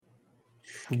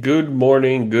Good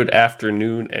morning, good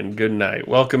afternoon, and good night.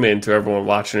 Welcome in to everyone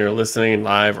watching or listening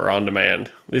live or on demand.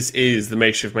 This is the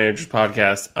Makeshift Managers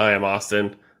podcast. I am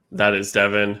Austin. That is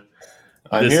Devin.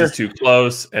 I'm This is here. too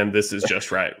close, and this is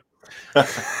just right.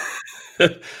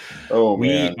 Oh We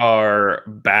man, are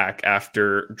back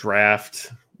after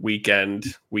draft week,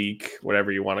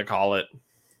 whatever you want to call it.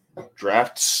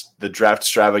 the draft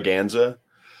extravaganza,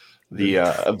 the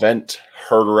The- event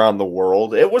heard around the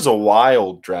world. It was a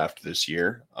wild draft this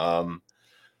year.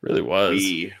 Really was.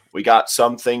 We got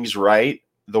some things right.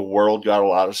 The world got a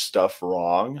lot of stuff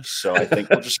wrong. So I think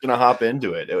we're just gonna hop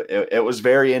into it. It was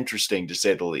very interesting to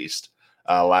say the least.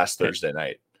 Last Thursday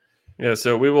night. Yeah,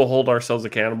 so we will hold ourselves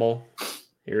accountable.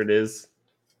 Here it is.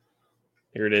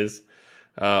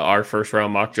 Our first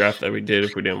round mock draft that we did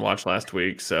if we didn't watch last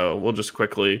week. So we'll just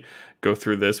quickly go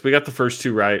through this. We got the first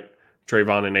two right,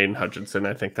 Trayvon and Aiden Hutchinson.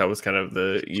 I think that was kind of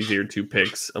the easier two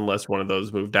picks unless one of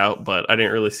those moved out, but I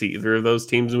didn't really see either of those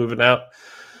teams moving out.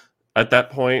 At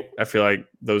that point, I feel like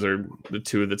those are the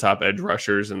two of the top edge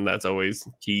rushers, and that's always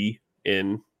key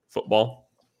in football.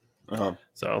 Uh-huh.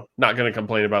 So not going to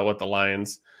complain about what the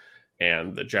Lions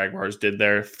and the Jaguars did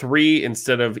there. 3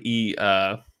 instead of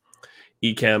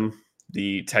Echem,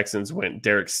 the Texans went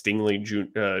Derek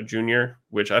Stingley Jr.,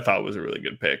 which I thought was a really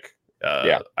good pick.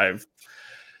 Yeah.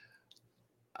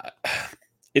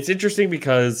 It's interesting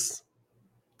because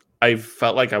I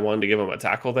felt like I wanted to give him a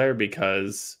tackle there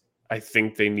because I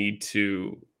think they need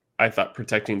to. I thought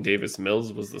protecting Davis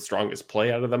Mills was the strongest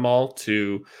play out of them all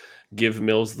to give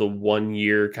Mills the 1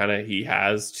 year kind of he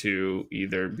has to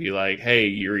either be like, hey,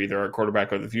 you're either our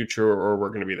quarterback of the future or we're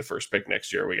going to be the first pick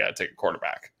next year. We got to take a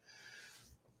quarterback.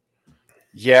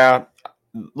 Yeah,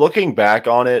 looking back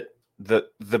on it,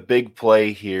 the big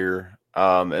play here,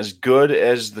 as good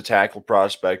as the tackle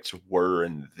prospects were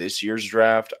in this year's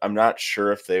draft, I'm not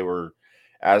sure if they were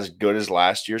as good as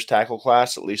last year's tackle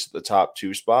class, at least at the top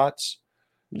two spots.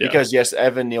 Yeah. Because yes,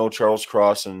 Evan Neal, Charles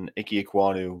Cross, and Ike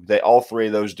Ekwonu, all three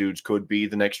of those dudes could be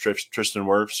the next Tristan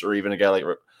Wirfs, or even a guy like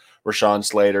Rashawn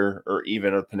Slater, or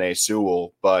even a Penei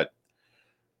Sewell. But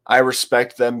I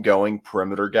respect them going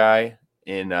perimeter guy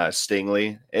in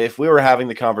Stingley. If we were having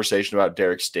the conversation about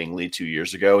Derek Stingley 2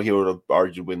 years ago, he would have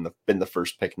arguably been the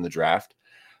first pick in the draft.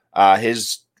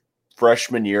 His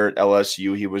freshman year at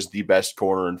LSU, he was the best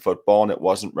corner in football, and it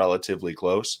wasn't relatively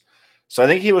close. So I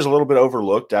think he was a little bit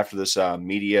overlooked after this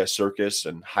media circus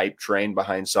and hype train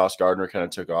behind Sauce Gardner kind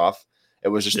of took off. It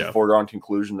was just a foregone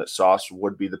conclusion that Sauce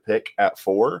would be the pick at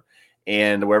 4,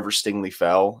 and wherever Stingley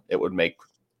fell, it would make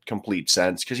complete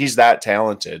sense because he's that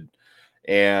talented.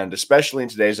 And especially in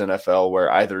today's NFL,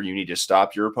 where either you need to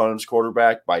stop your opponent's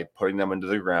quarterback by putting them into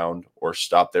the ground or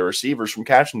stop their receivers from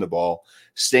catching the ball,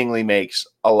 Stingley makes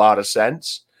a lot of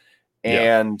sense.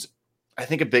 And I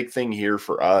think a big thing here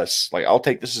for us, like I'll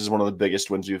take this as one of the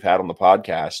biggest wins we've had on the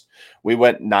podcast. We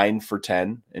went 9 for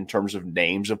 10 in terms of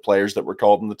names of players that were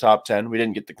called in the top 10. We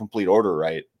didn't get the complete order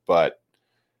right, but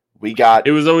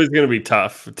it was always going to be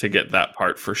tough to get that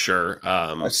part for sure.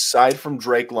 Aside from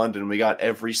Drake London, we got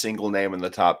every single name in the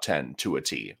top 10 to a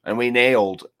T. And we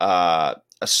nailed a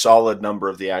solid number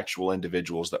of the actual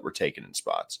individuals that were taken in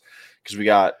spots. Because we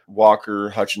got Walker,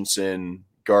 Hutchinson,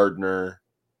 Gardner,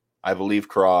 I believe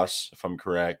Cross, if I'm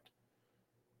correct.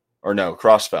 Or no,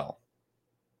 Cross fell.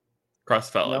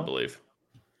 No? I believe.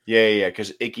 Yeah,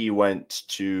 because Icky went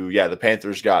to, the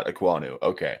Panthers got Ekwonu.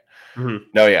 Okay. Mm-hmm.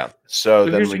 No, yeah. So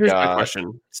then here's my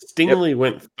question. Stingley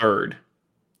went 3rd.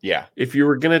 Yeah. If you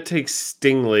were going to take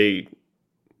Stingley,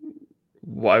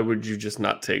 why would you just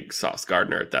not take Sauce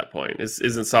Gardner at that point?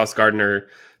 Isn't Sauce Gardner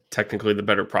technically the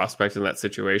better prospect in that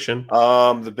situation?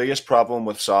 The biggest problem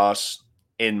with Sauce,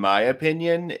 in my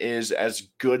opinion, is as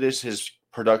good as his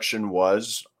production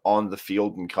was on the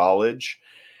field in college,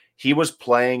 he was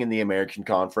playing in the American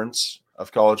Conference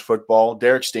of college football.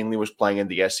 Derek Stingley was playing in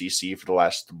the SEC for the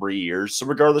last 3 years. So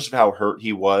regardless of how hurt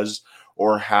he was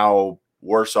or how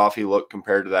worse off he looked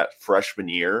compared to that freshman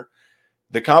year,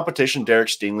 the competition Derek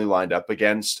Stingley lined up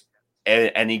against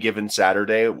any given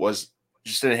Saturday was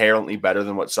just inherently better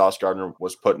than what Sauce Gardner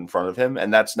was put in front of him.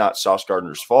 And that's not Sauce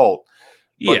Gardner's fault.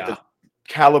 But the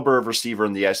caliber of receiver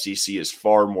in the SEC is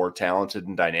far more talented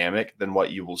and dynamic than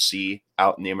what you will see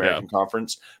out in the American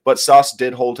Conference. But Sauce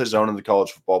did hold his own in the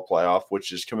college football playoff,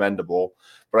 which is commendable.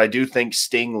 But I do think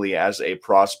Stingley as a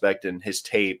prospect and his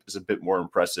tape is a bit more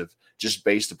impressive just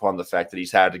based upon the fact that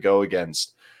he's had to go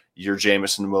against your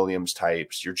Jameson Williams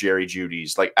types, your Jerry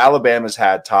Jeudy's. Like Alabama's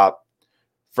had top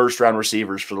first-round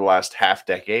receivers for the last half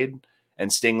decade, and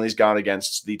Stingley's gone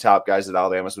against the top guys that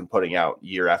Alabama's been putting out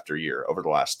year after year over the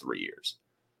last 3 years.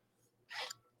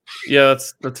 Yeah,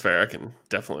 that's fair. I can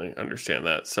definitely understand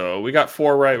that. So we got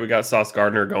four right. We got Sauce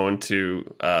Gardner going to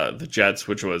the Jets,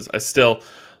 which was I still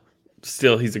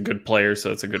he's a good player,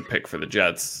 so it's a good pick for the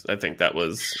Jets. I think that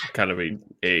was kind of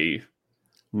a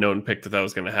known pick that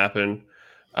was going to happen.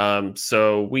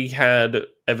 So we had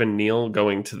Evan Neal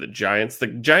going to the Giants. The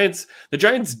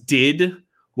Giants did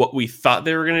what we thought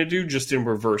they were going to do, just in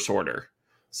reverse order.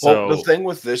 Well, So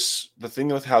the thing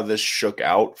with how this shook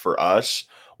out for us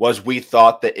was we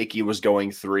thought that Icky was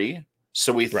going 3,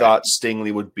 so we right, thought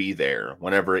Stingley would be there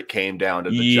whenever it came down to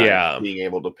the Giants yeah, being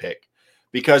able to pick.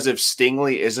 Because if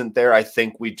Stingley isn't there, I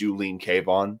think we do lean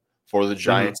Kayvon for the hmm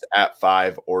Giants at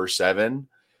 5 or 7.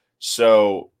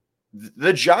 So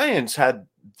the Giants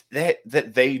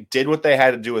they did what they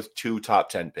had to do with 2 top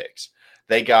 10 picks.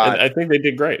 They and got I think they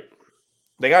did great.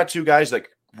 they got 2 guys that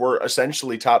were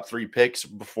essentially top 3 picks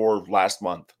before last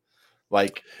month.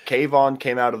 Like Kayvon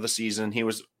came out of the season, he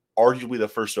was arguably the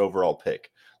first overall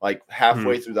pick. Like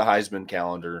halfway Mhm. through the Heisman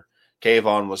calendar,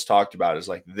 Kayvon was talked about as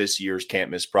like this year's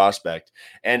can't miss prospect.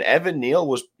 And Evan Neal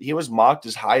was mocked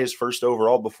as high as first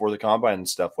overall before the combine and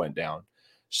stuff went down.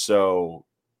 So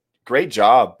great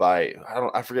job by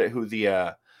I forget who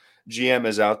the GM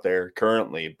is out there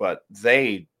currently, but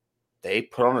they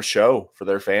put on a show for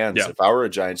their fans. Yeah, If I were a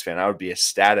Giants fan, I would be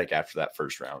ecstatic after that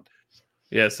first round.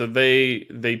 yeah. So they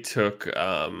took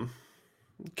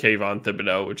Kayvon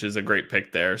Thibodeau, which is a great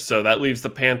pick there. So that leaves the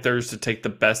Panthers to take the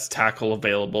best tackle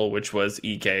available, which was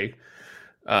EK.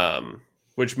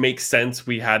 Which makes sense.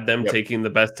 We had them Yep. taking the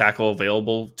best tackle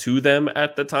available to them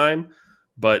at the time,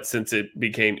 but since it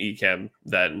became Ekem,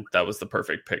 then that was the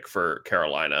perfect pick for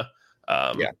Carolina.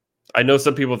 Yeah. I know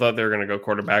some people thought they were going to go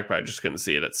quarterback, but I just couldn't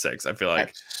see it at 6. I feel like,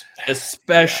 That's, yeah.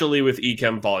 especially with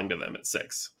Ekem falling to them at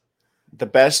 6. The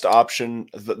best option,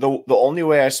 the only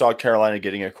way I saw Carolina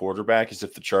getting a quarterback is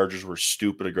if the Chargers were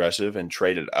stupid aggressive and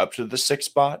traded up to the 6th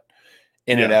spot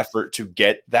in an Yeah, effort to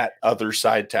get that other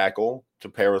side tackle to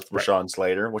pair with right. Rashawn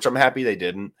Slater, which I'm happy they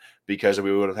didn't because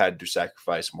we would have had to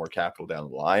sacrifice more capital down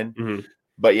the line. hmm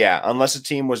But yeah, unless a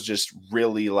team was just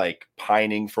really like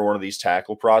pining for one of these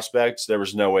tackle prospects, there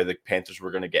was no way the Panthers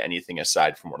were going to get anything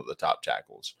aside from one of the top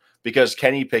tackles because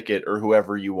Kenny Pickett or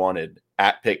whoever you wanted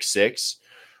at pick 6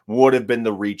 would have been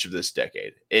the reach of this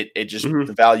decade. It just hmm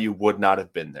the value would not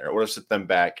have been there. It would have set them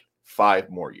back 5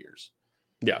 more years.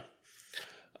 Yeah.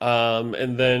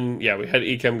 And then we had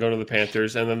Ekem go to the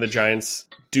Panthers, and then the Giants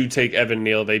do take Evan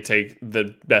Neal. They take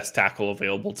the best tackle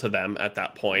available to them at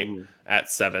that point Mhm. at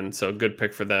 7. So good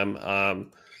pick for them.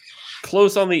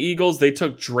 Close on the Eagles. They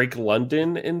took Drake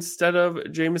London instead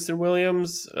of Jamison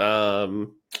Williams.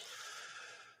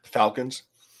 Falcons.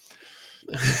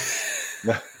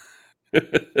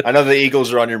 I know the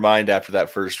Eagles are on your mind after that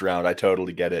first round. I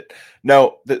totally get it.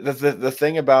 No, the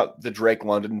thing about the Drake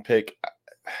London pick,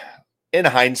 in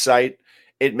hindsight,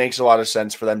 it makes a lot of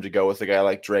sense for them to go with a guy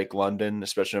like Drake London,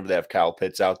 especially if they have Kyle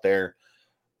Pitts out there.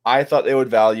 I thought they would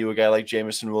value a guy like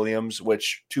Jamison Williams,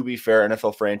 which, to be fair,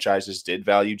 NFL franchises did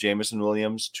value Jamison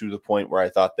Williams to the point where I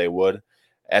thought they would,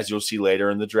 as you'll see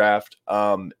later in the draft.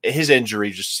 His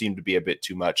injury just seemed to be a bit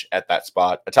too much at that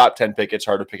spot. A top 10 pick, it's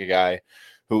hard to pick a guy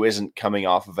who isn't coming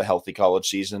off of a healthy college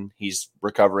season. He's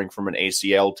recovering from an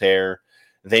ACL tear.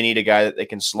 They need a guy that they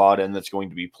can slot in that's going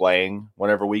to be playing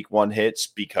whenever week 1 hits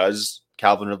because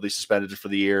Calvin Ridley suspended for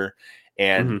the year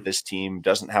and Mhm. this team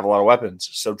doesn't have a lot of weapons.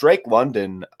 So Drake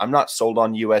London, I'm not sold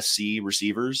on USC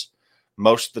receivers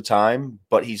most of the time,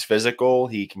 but he's physical.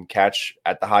 He can catch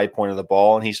at the high point of the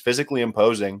ball, and he's physically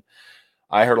imposing.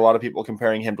 I heard a lot of people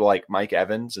comparing him to like Mike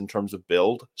Evans in terms of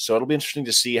build. So it'll be interesting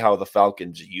to see how the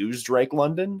Falcons use Drake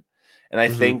London. And I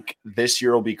Mhm. think this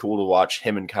year will be cool to watch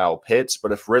him and Kyle Pitts.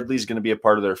 But if Ridley's going to be a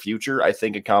part of their future, I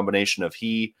think a combination of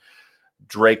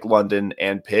Drake London,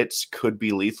 and Pitts could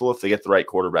be lethal if they get the right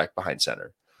quarterback behind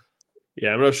center.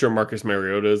 Yeah, I'm not sure Marcus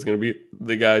Mariota is going to be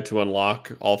the guy to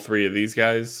unlock all three of these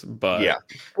guys, Yeah. but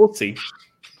we'll see.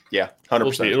 Yeah.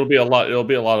 We'll see. 100%. It'll be a lot. It'll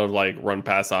be a lot of like run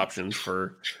pass options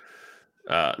for,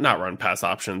 not run pass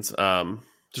options.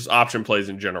 Just option plays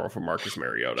in general for Marcus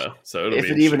Mariota. So it'll be If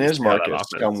it even interesting to is see how that Marcus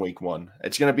come offense. week 1,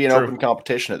 it's going to be an True. open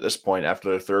competition at this point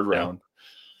after the third Yeah. round.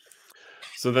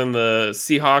 So then the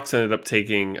Seahawks ended up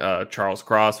taking Charles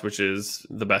Cross, which is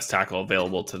the best tackle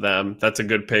available to them. That's a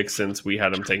good pick since we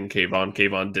had him taking Kayvon.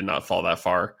 Kayvon did not fall that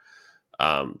far.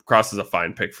 Cross is a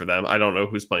fine pick for them. I don't know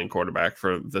who's playing quarterback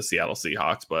for the Seattle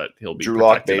Seahawks, but he'll be Drew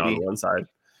Lock, protected on baby. one side.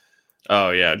 Oh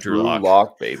yeah, Drew Drew Lock.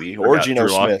 Lock, baby. Or Forgot Geno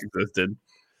Drew Lock Smith. existed.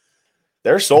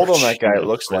 They're Or sold on that guy, it Geno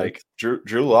looks Smith. like.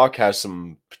 Drew Lock has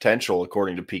some potential,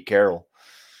 according to Pete Carroll.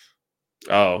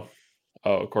 Oh,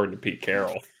 according to Pete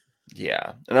Carroll.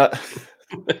 Yeah.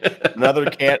 Another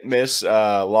can't miss,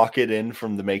 lock it in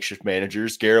from the makeshift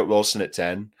managers, Garrett Wilson at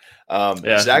 10.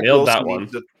 Yeah, Zach nailed that Wilson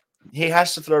needs one. to he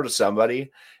has to throw to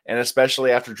somebody, and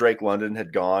especially after Drake London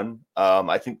had gone,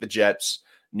 I think the Jets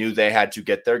knew they had to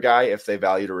get their guy if they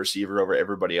valued a receiver over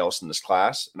everybody else in this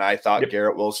class. And I thought Yep.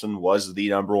 Garrett Wilson was the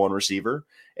number one receiver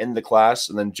in the class,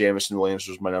 and then Jamison Williams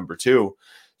was my number two.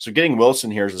 So getting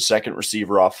Wilson here as the second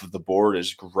receiver off of the board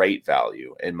is great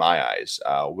value in my eyes.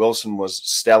 Wilson was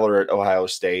stellar at Ohio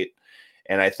State,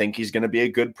 and I think he's going to be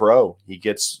a good pro. He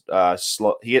gets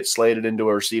slated into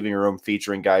a receiving room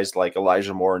featuring guys like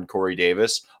Elijah Moore and Corey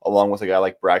Davis, along with a guy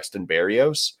like Braxton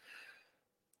Berrios.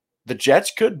 The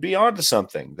Jets could be onto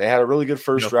something. They had a really good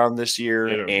first round this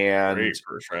year, and Great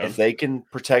first round. if they can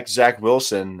protect Zach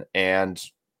Wilson, and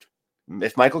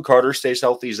if Michael Carter stays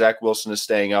healthy, Zach Wilson is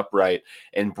staying upright,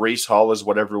 and Breece Hall is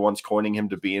what everyone's coining him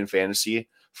to be in fantasy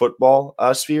football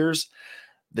spheres,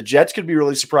 the Jets could be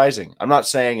really surprising. I'm not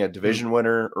saying a division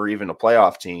winner or even a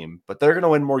playoff team, but they're going to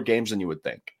win more games than you would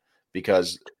think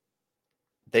because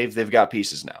they've got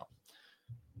pieces now.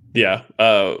 Yeah.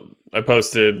 I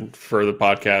posted for the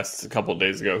podcast a couple of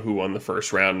days ago who won the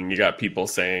first round, and you got people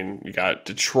saying you got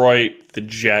Detroit, the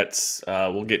Jets.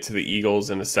 We'll get to the Eagles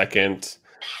in a second.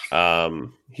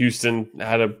 Houston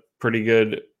had a pretty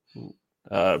good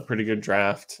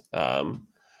draft.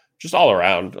 Just all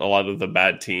around, a lot of the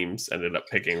bad teams ended up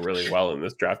picking really well in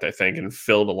this draft, I think, and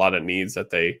filled a lot of needs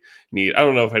that they need. I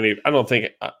don't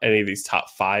think any of these top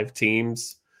 5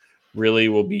 teams really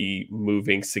will be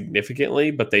moving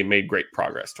significantly, but they made great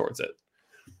progress towards it.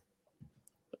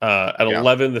 At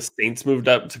 11, the Saints moved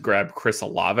up to grab Chris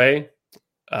Olave.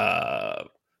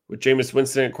 With Jameis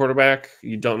Winston at quarterback,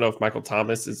 you don't know if Michael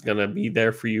Thomas is going to be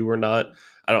there for you or not.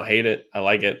 I don't hate it. I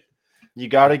like it. You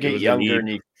got to get younger,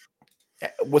 and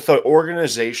with an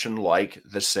organization like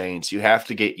the Saints, you have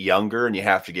to get younger and you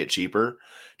have to get cheaper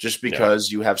just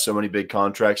because you have so many big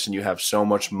contracts and you have so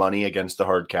much money against the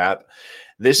hard cap.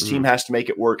 This team has to make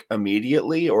it work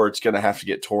immediately or it's going to have to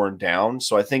get torn down.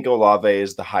 So I think Olave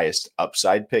is the highest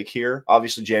upside pick here.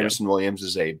 Obviously, Jamison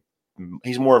Williams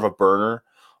he's more of a burner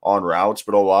on routes,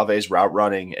 but Olave's route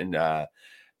running and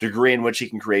degree in which he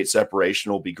can create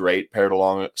separation will be great paired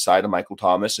alongside of Michael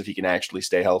Thomas if he can actually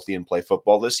stay healthy and play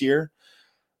football this year.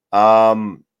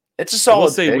 It's a solid. I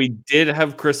will say pick. we did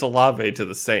have Chris Olave to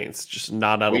the Saints, just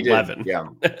not at 11. Yeah,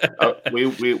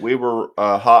 we were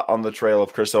hot on the trail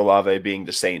of Chris Olave being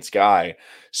the Saints guy,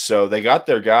 so they got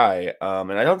their guy,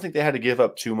 and I don't think they had to give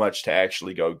up too much to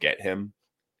actually go get him.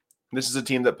 This is a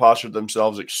team that postured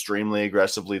themselves extremely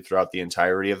aggressively throughout the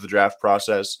entirety of the draft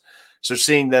process. So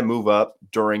seeing them move up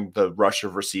during the rush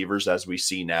of receivers as we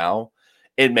see now,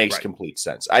 it makes complete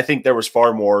sense. I think there was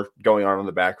far more going on in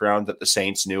the background that the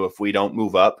Saints knew if we don't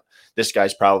move up, this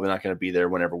guy's probably not going to be there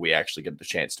whenever we actually get the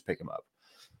chance to pick him up.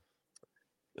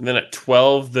 And then at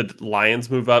 12, the Lions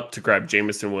move up to grab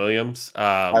Jamison Williams.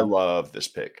 I love this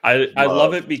pick. I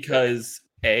love it because,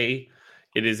 A,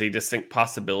 it is a distinct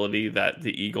possibility that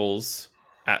the Eagles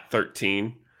at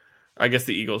 13, I guess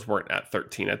the Eagles weren't at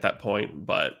 13 at that point,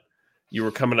 but you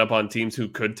were coming up on teams who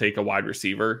could take a wide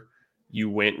receiver. You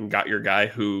went and got your guy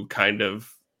who kind of,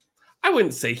 I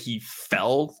wouldn't say he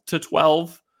fell to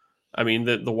 12. I mean,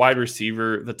 the wide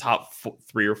receiver, the top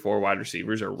 3 or 4 wide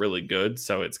receivers are really good.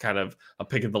 So it's kind of a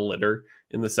pick of the litter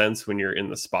in the sense when you're in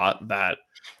the spot that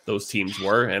those teams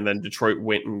were. And then Detroit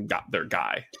went and got their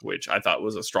guy, which I thought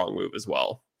was a strong move as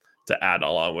well to add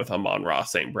along with Amon-Ra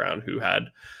St. Brown, who had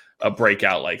a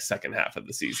breakout like second half of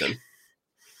the season.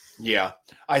 Yeah,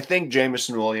 I think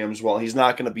Jamison Williams, while he's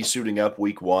not going to be suiting up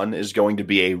week 1, is going to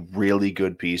be a really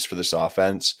good piece for this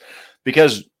offense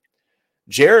because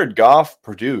Jared Goff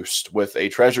produced with a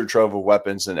treasure trove of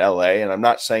weapons in LA. And I'm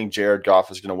not saying Jared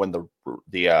Goff is going to win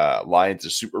the Lions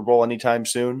a Super Bowl anytime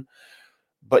soon,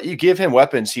 but you give him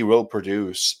weapons, he will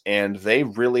produce. And they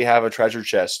really have a treasure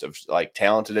chest of like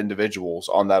talented individuals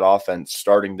on that offense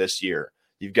starting this year.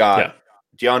 You've got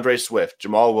DeAndre Swift,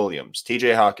 Jamal Williams,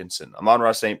 TJ Hawkinson,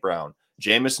 Amon-Ra St. Brown,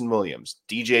 Jamison Williams,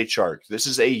 DJ Chark. This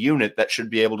is a unit that should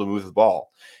be able to move the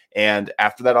ball. And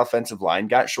after that offensive line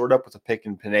got shored up with a pick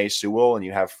in Penei Sewell, and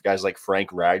you have guys like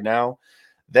Frank Ragnow,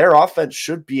 their offense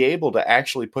should be able to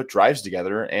actually put drives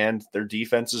together, and their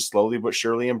defense is slowly but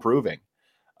surely improving.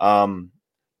 The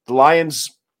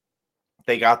Lions,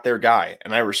 they got their guy,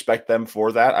 and I respect them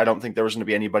for that. I don't think there was going to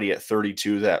be anybody at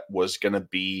 32 that was going to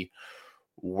be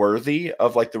worthy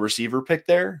of like the receiver pick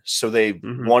there. So they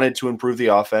wanted to improve the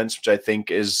offense, which I think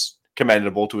is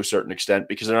commendable to a certain extent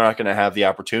because they're not going to have the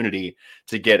opportunity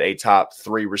to get a top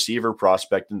 3 receiver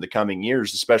prospect in the coming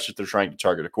years, especially if they're trying to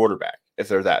target a quarterback, if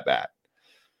they're that bad.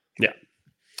 Yeah.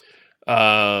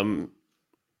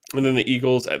 And then the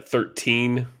Eagles at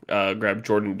 13 grab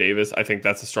Jordan Davis. I think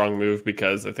that's a strong move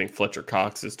because I think Fletcher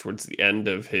Cox is towards the end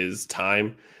of his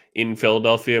time in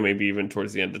Philadelphia, maybe even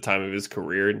towards the end of the time of his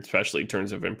career, especially in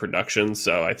terms of in production.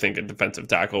 So I think a defensive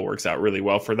tackle works out really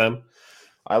well for them.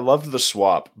 I loved the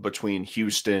swap between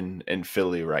Houston and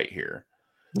Philly right here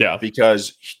Yeah.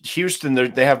 because Houston,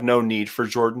 they have no need for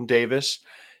Jordan Davis.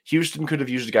 Houston could have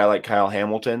used a guy like Kyle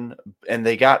Hamilton, and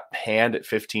they got panned at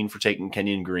 15 for taking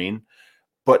Kenyon Green.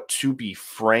 But to be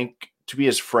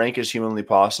as frank as humanly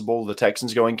possible, the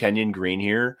Texans going Kenyon Green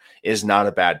here is not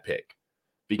a bad pick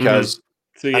Mm-hmm. because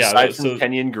So yeah, aside from so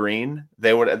Kenyon Green,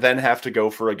 they would then have to go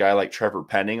for a guy like Trevor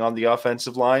Penning on the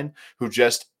offensive line, who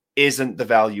just isn't the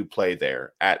value play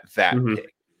there at that mhm.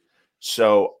 pick.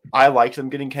 So I liked them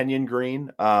getting Kenyon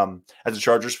Green. As a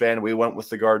Chargers fan, we went with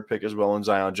the guard pick as well in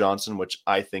Zion Johnson, which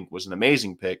I think was an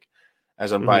amazing pick,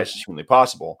 as unbiased as humanly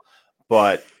possible.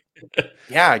 But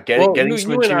yeah, Well, getting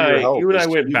some interior help you and I is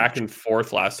went back huge. and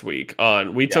forth last week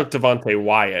on we Yeah, took Devontae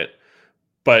Wyatt,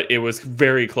 but it was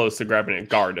very close to grabbing a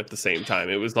guard at the same time.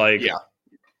 It was like yeah,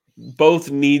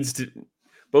 both needs to,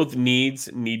 both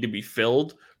needs need to be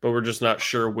filled, but we're just not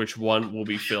sure which one will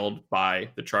be filled by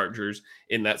the Chargers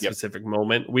in that yep, specific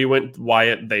moment. We went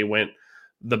Wyatt, they went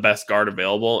the best guard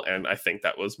available, and I think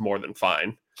that was more than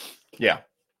fine. yeah.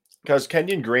 Because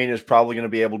Kenyon Green is probably going to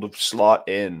be able to slot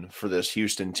in for this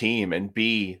Houston team and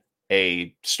be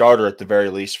a starter at the very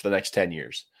least for the next 10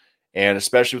 years. And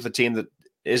especially with a team that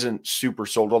isn't super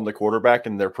sold on the quarterback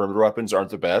and their perimeter weapons aren't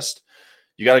the best.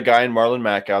 You got a guy in Marlon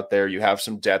Mack out there. You have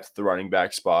some depth at the running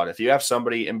back spot. If you have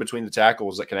somebody in between the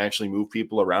tackles that can actually move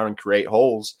people around and create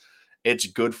holes, it's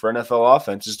good for NFL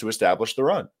offenses to establish the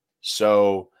run.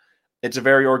 So it's a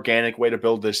very organic way to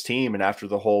build this team. And after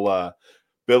the whole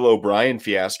Bill O'Brien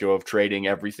fiasco of trading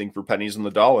everything for pennies on the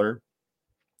dollar,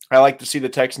 I like to see the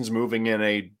Texans moving in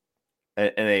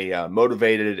a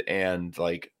motivated and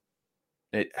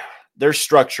their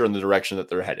structure in the direction that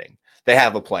they're heading. They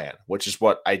have a plan, which is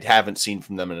what I haven't seen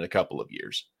from them in a couple of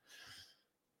years.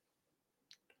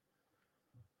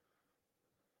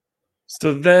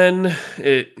 So then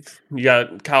you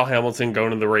got Kyle Hamilton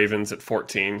going to the Ravens at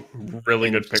 14. Really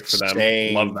good pick for them. Love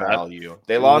Insane that. value.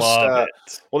 They lost. Love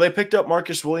it. Well, they picked up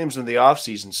Marcus Williams in the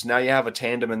offseason. So now you have a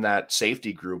tandem in that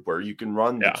safety group where you can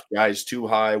run the Yeah. guys two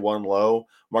high, one low.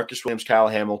 Marcus Williams, Kyle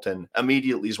Hamilton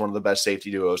immediately is one of the best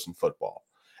safety duos in football.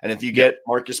 And if you Yeah. get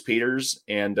Marcus Peters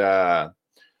and what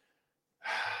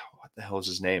the hell is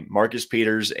his name? Marcus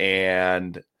Peters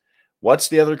and what's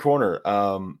the other corner?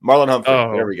 Marlon Humphrey.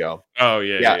 There Oh. we go. Oh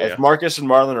yeah, Yeah, yeah, if yeah. Marcus and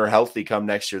Marlon are healthy come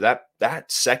next year,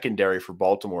 that secondary for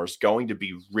Baltimore is going to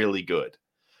be really good,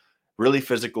 really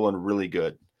physical and really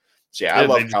good. So yeah, I Yeah, they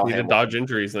love just Kyle need to dodge Hamilton.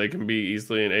 injuries. They can be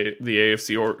easily the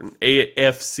AFC or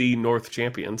AFC North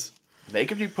champions. They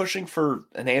could be pushing for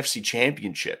an AFC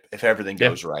championship if everything Yeah.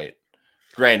 goes right.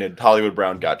 Granted, Hollywood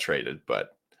Brown got traded,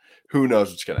 but who knows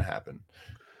what's going to happen.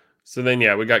 So then,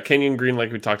 yeah, we got Kenyon Green,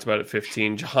 like we talked about at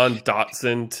 15. Jahan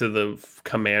Dotson to the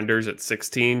Commanders at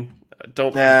 16. I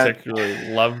don't Nah, particularly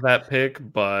love that pick,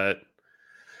 but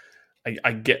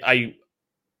I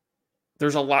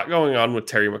there's a lot going on with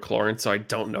Terry McLaurin, so I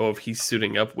don't know if he's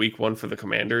suiting up week one for the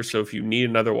Commanders. So if you need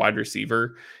another wide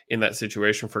receiver in that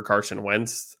situation for Carson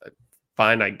Wentz,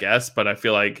 fine, I guess. But I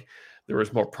feel like there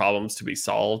was more problems to be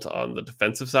solved on the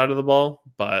defensive side of the ball.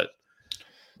 But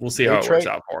we'll see they how it works trade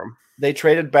out for him. they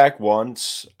traded back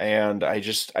once, and I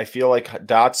feel like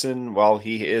Dotson, while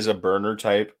he is a burner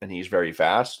type and he's very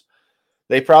fast,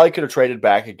 they probably could have traded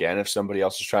back again if somebody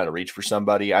else was trying to reach for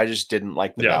somebody. I just didn't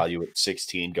like the Yeah. value at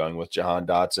 16 going with Jahan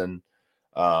Dotson.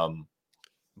 Um,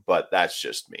 but that's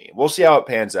just me. We'll see how it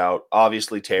pans out.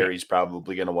 Obviously, Yeah. Terry's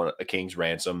probably going to want a king's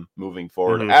ransom moving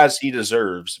forward, Mm-hmm. as he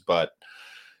deserves. But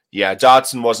yeah,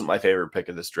 Dotson wasn't my favorite pick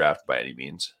of this draft by any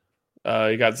means.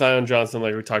 You got Zion Johnson,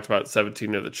 like we talked about,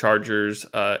 17 of the Chargers.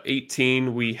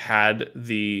 18, we had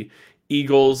the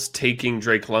Eagles taking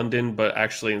Drake London, but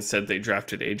actually instead they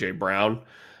drafted AJ Brown,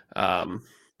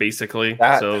 basically.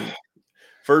 That, So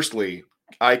firstly,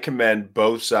 I commend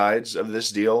both sides of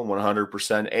this deal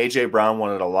 100%. AJ Brown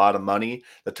wanted a lot of money.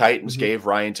 The Titans mhm. gave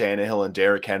Ryan Tannehill and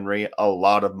Derrick Henry a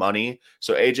lot of money.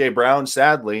 So AJ Brown,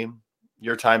 sadly,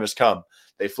 your time has come.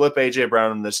 They flip AJ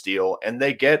Brown in this deal, and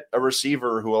they get a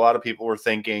receiver who a lot of people were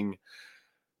thinking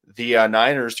the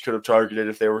Niners could have targeted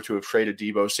if they were to have traded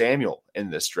Debo Samuel in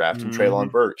this draft and Treylon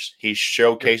Mhm. Burks. He Yep.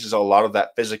 showcases a lot of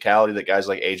that physicality that guys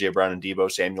like AJ Brown and Debo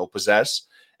Samuel possess.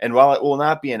 And while it will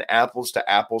not be an apples to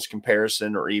apples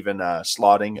comparison or even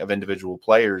slotting of individual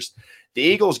players, the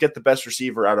Eagles get the best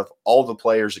receiver out of all the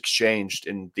players exchanged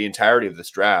in the entirety of this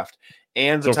draft.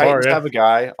 And the So far, Titans yeah. have a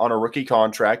guy on a rookie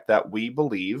contract that we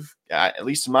believe, at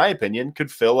least in my opinion,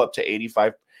 could fill up to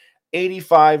 85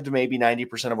 to maybe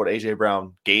 90% of what A.J.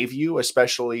 Brown gave you,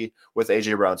 especially with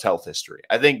A.J. Brown's health history.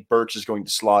 I think Burks is going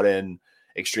to slot in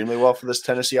extremely well for this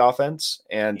Tennessee offense,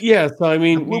 and Yeah, so I the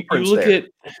mean, you blueprint's look there.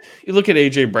 at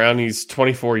AJ Brown. He's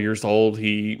 24 years old.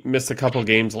 He missed a couple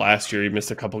games last year. He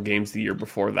missed a couple games the year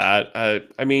before that.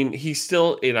 I mean, he's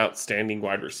still an outstanding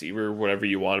wide receiver. Whatever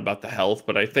you want about the health,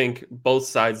 but I think both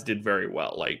sides did very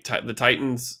well. Like the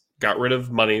Titans got rid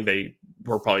of money they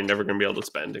were probably never going to be able to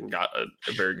spend and got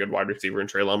a very good wide receiver in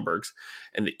Treylon Burks,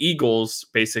 and the Eagles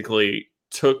basically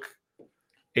took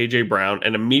AJ Brown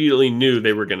and immediately knew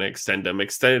they were going to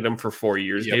extended him for 4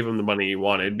 years, Yep. gave him the money he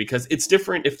wanted, because it's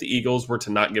different if the Eagles were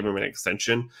to not give him an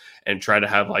extension and try to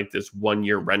have like this 1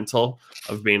 year rental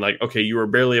of being like, okay, you were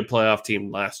barely a playoff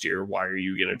team last year. Why are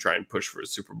you going to try and push for a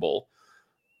Super Bowl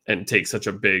and take such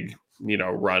a big,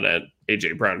 run at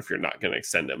AJ Brown if you're not going to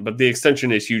extend him? But the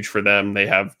extension is huge for them. They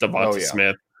have Oh, Devonta yeah.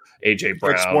 Smith, AJ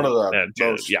It's one of Brown, the and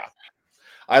most yeah.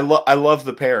 I love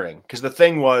the pairing because the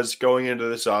thing was going into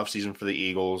this offseason for the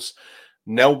Eagles,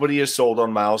 nobody is sold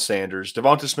on Miles Sanders.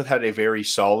 Devonta Smith had a very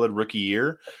solid rookie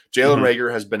year. Jalen Mhm. Reagor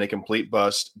has been a complete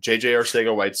bust. JJ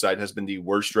Arcega-Whiteside has been the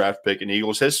worst draft pick in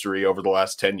Eagles history over the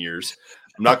last 10 years.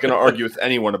 I'm not going to argue with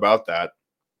anyone about that.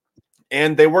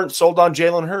 And they weren't sold on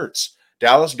Jalen Hurts.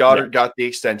 Dallas Yeah. Goedert got the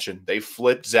extension. They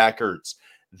flipped Zach Ertz.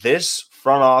 This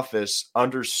front office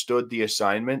understood the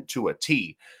assignment to a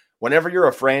T. Whenever you're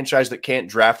a franchise that can't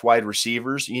draft wide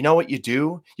receivers, you know what you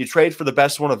do? You trade for the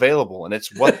best one available, and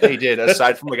it's what they did,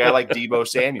 aside from a guy like Deebo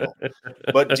Samuel.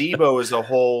 But Deebo is a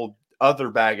whole other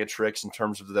bag of tricks in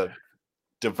terms of the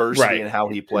diversity Right. in how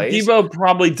he plays. Deebo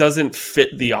probably doesn't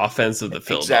fit the offense of the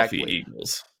Philadelphia Exactly.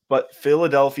 Eagles. But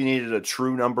Philadelphia needed a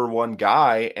true number one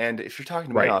guy. And if you're talking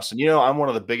to me, Right. Austin, I'm one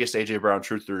of the biggest A.J. Brown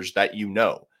truthers that you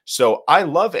know. So I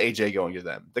love A.J. going to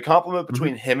them. The compliment Mhm.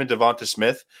 between him and Devonta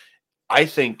Smith, I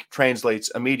think,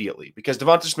 translates immediately because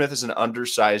Devonta Smith is an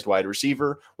undersized wide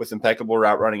receiver with impeccable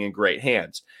route running and great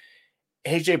hands.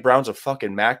 A.J. Brown's a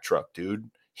fucking Mack truck, dude.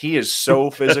 He is so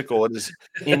physical. It is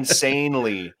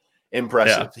insanely Yeah.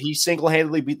 impressive. He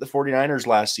single-handedly beat the 49ers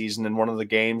last season in one of the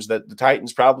games that the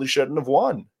Titans probably shouldn't have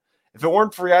won. If it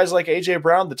weren't for guys like A.J.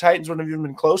 Brown, the Titans wouldn't have even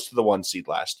been close to the 1 seed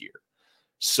last year.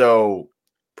 So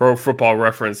Pro Football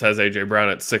Reference has AJ Brown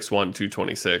at 6'1",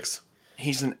 226.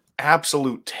 he's an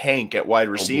absolute tank at wide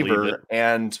Don't believe it. receiver,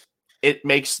 and it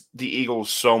makes the Eagles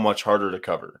so much harder to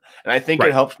cover. And I think it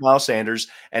Right. helps Miles Sanders,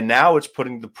 and now it's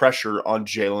putting the pressure on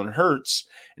Jalen Hurts.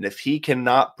 And if he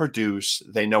cannot produce,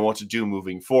 they know what to do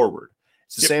moving forward.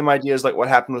 It's the Yep. same idea as like what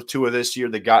happened with Tua this year.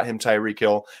 They got him Tyreek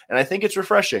Hill. And I think it's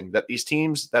refreshing that these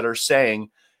teams that are saying,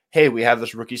 hey, we have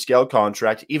this rookie scale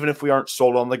contract, even if we aren't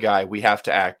sold on the guy, we have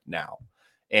to act now.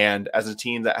 And as a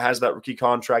team that has that rookie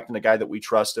contract and a guy that we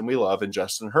trust and we love in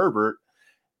Justin Herbert,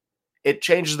 it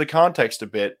changes the context a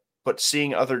bit. But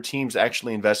seeing other teams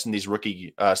actually invest in these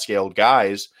rookie scaled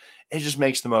guys, it just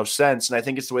makes the most sense. And I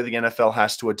think it's the way the NFL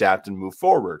has to adapt and move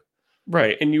forward.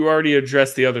 Right. And you already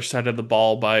addressed the other side of the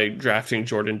ball by drafting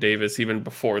Jordan Davis even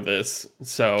before this.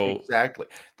 So Exactly.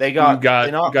 They you got,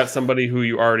 got somebody who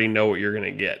you already know what you're going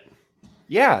to get.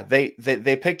 yeah, they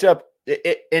picked up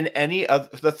it in any of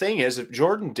the thing is if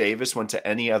Jordan Davis went to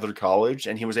any other college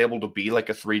and he was able to be like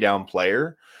a 3-down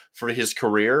player for his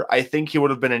career, I think he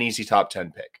would have been an easy top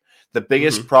 10 pick. The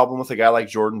biggest Mhm. problem with a guy like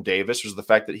Jordan Davis was the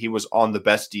fact that he was on the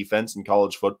best defense in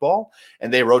college football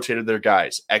and they rotated their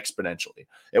guys exponentially.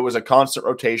 It was a constant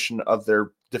rotation of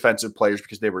their defensive players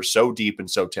because they were so deep and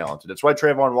so talented. That's why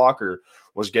Trayvon Walker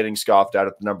was getting scoffed at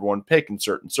the number one pick in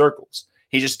certain circles.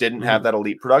 He just didn't have Mhm. that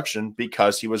elite production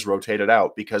because he was rotated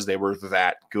out because they were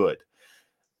that good.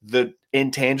 The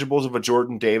intangibles of a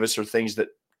Jordan Davis are things that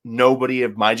nobody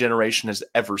of my generation has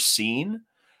ever seen.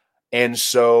 And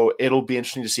so it'll be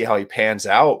interesting to see how he pans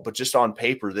out. But just on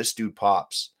paper, this dude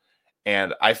pops.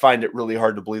 And I find it really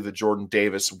hard to believe that Jordan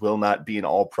Davis will not be an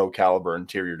all pro caliber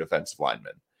interior defensive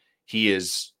lineman. He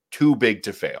is too big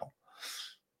to fail.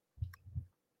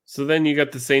 So then you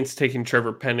got the Saints taking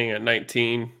Trevor Penning at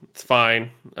 19. It's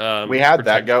fine. We had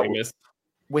that Protect go. Jameis.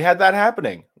 We had that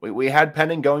happening. We had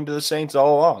Penning going to the Saints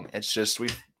all along. It's just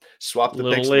we've swapped A the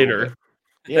little picks a little bit.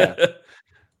 later.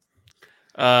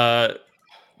 Yeah.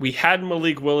 We had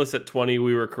Malik Willis at 20.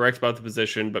 We were correct about the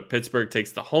position, but Pittsburgh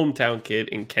takes the hometown kid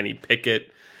in Kenny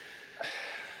Pickett.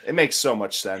 It makes so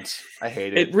much sense. I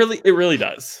hate it. It really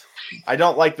does. I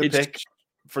don't like the It's pick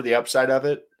for the upside of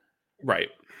it, right.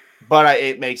 but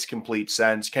it makes complete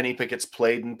sense. Kenny Pickett's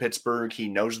played in Pittsburgh. He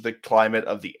knows the climate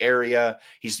of the area.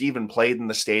 He's even played in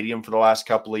the stadium for the last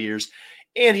couple of years.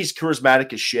 and he's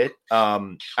charismatic as shit.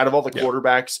 Out of all the Yeah.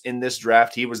 quarterbacks in this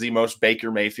draft, he was the most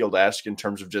Baker Mayfield-esque in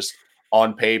terms of just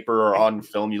on paper or on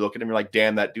film. You look at him, you're like,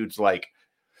 damn, that dude's like,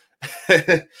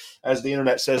 as the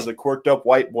internet says, the quirked up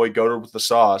white boy goated with the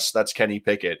sauce. That's Kenny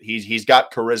Pickett. He's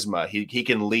got charisma. He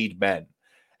can lead men,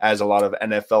 as a lot of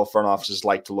NFL front offices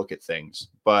like to look at things.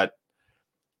 But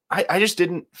I just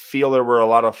didn't feel there were a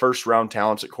lot of first round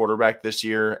talents at quarterback this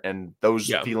year, and those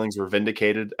feelings were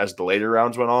vindicated as the later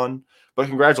rounds went on. But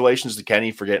congratulations to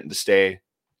Kenny for getting to stay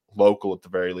local at the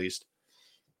very least.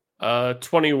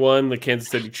 21, the Kansas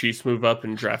City Chiefs move up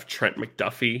and draft Trent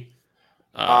McDuffie.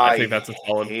 I think that's a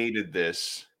solid. Hated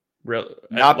this.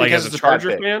 Not like as a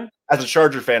Charger fan? As a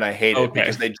Charger fan, I hate it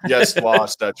because they just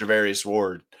lost Javarius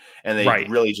Ward. And they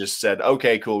really just said,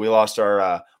 okay, cool. We lost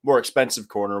our more expensive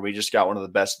corner. We just got one of the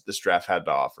best that this draft had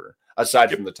to offer,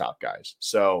 aside from the top guys.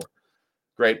 So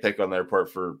great pick on their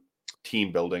part for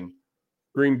team building.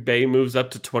 Green Bay moves up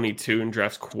to 22 and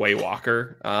drafts Quay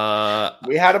Walker.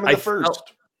 We had him in the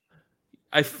first.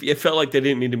 It felt like they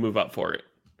didn't need to move up for it.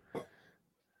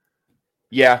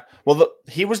 Yeah. Well,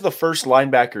 he was the first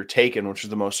linebacker taken, which is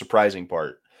the most surprising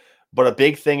part. But a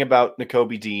big thing about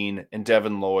Nakobe Dean and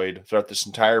Devin Lloyd throughout this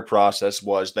entire process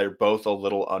was they're both a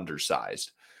little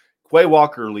undersized. Quay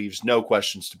Walker leaves no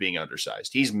questions to being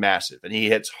undersized. He's massive, and he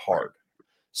hits hard.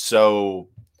 So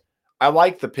I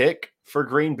like the pick for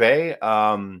Green Bay.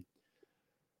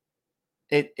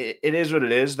 It is what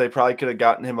it is. They probably could have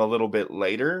gotten him a little bit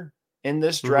later in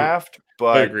this draft,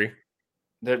 but I agree.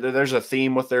 There's a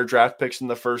theme with their draft picks in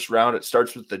the first round. It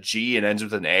starts with the G and ends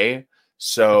with an A.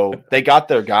 So they got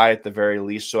their guy at the very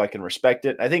least, so I can respect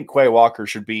it. I think Quay Walker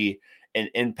should be an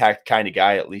impact kind of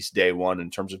guy at least day one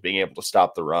in terms of being able to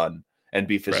stop the run and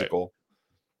be physical.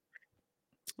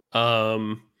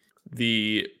 Right.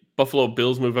 The Buffalo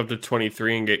Bills move up to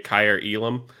 23 and get Kyer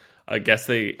Elam. I guess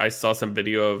I saw some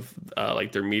video of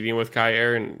like their meeting with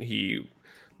Kyer, and he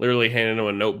literally handed him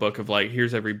a notebook of like,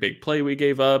 here's every big play we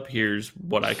gave up. Here's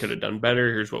what I could have done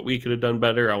better. Here's what we could have done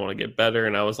better. I want to get better.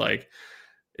 And I was like,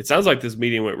 it sounds like this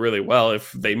meeting went really well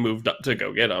if they moved up to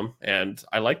go get him. And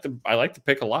I like the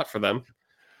pick a lot for them.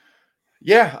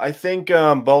 Yeah, I think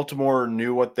Baltimore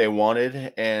knew what they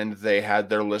wanted, and they had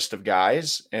their list of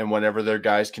guys. And whenever their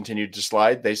guys continued to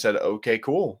slide, they said, okay,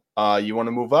 cool. You want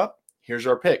to move up? Here's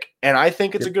our pick. And I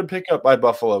think it's a good pickup by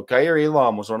Buffalo. Kyer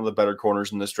Elam was one of the better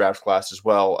corners in this draft class as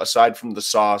well, aside from the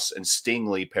Sauce and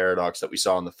Stingley paradox that we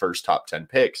saw in the first top 10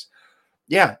 picks.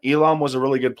 Yeah, Elam was a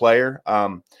really good player.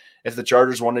 If the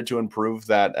Chargers wanted to improve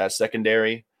that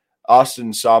secondary,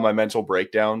 Austin saw my mental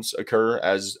breakdowns occur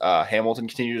as Hamilton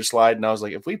continued to slide. And I was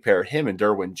like, if we pair him and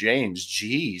Derwin James,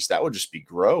 geez, that would just be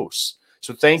gross.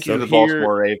 So thank you to the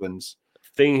Baltimore Ravens.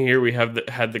 Thing here, we had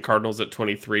the Cardinals at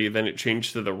 23. Then it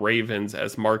changed to the Ravens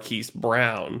as Marquise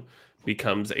Brown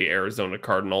becomes a Arizona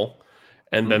Cardinal.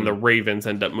 And then the Ravens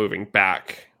end up moving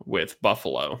back with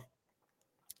Buffalo.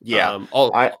 Yeah.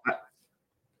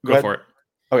 Go for it.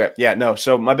 Okay. Yeah, no.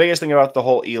 So my biggest thing about the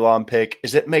whole Elam pick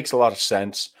is it makes a lot of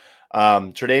sense.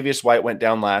 Tre'Davious White went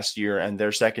down last year, and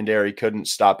their secondary couldn't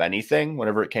stop anything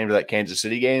whenever it came to that Kansas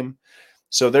City game.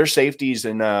 So their safeties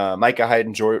and Micah Hyde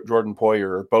and Jordan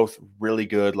Poyer are both really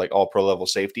good, like all pro level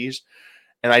safeties.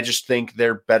 And I just think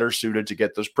they're better suited to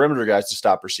get those perimeter guys to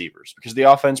stop receivers because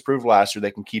the offense proved last year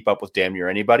they can keep up with damn near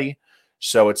anybody.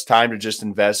 So it's time to just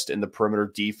invest in the perimeter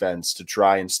defense to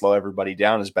try and slow everybody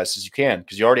down as best as you can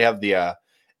because you already have the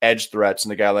edge threats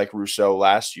and a guy like Rousseau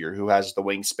last year who has the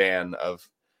wingspan of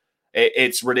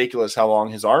it's ridiculous how long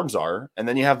his arms are. And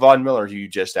then you have Von Miller who you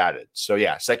just added. So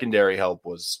yeah, secondary help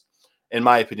was, in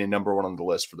my opinion, number one on the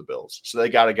list for the Bills. So they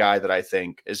got a guy that I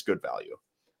think is good value.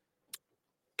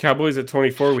 Cowboys at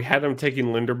 24. We had them taking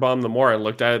Linderbaum. The more I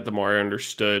looked at it, the more I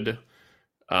understood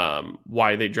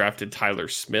why they drafted Tyler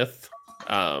Smith.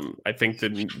 I think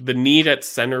the need at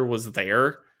center was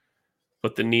there,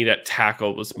 but the need at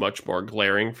tackle was much more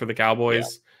glaring for the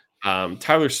Cowboys. Yeah.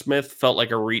 Tyler Smith felt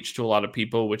like a reach to a lot of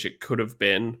people, which it could have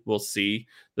been. We'll see.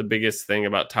 The biggest thing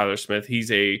about Tyler Smith,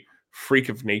 he's a freak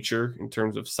of nature in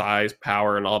terms of size,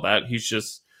 power, and all that. He's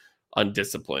just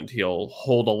undisciplined. He'll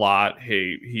hold a lot.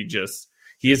 He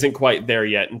isn't quite there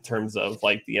yet in terms of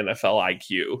like the NFL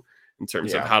IQ, in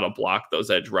terms of how to block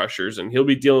those edge rushers. And he'll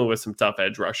be dealing with some tough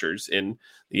edge rushers in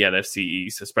the NFC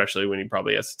East, especially when he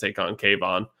probably has to take on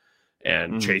Kayvon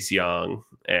and Chase Young.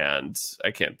 And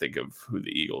I can't think of who the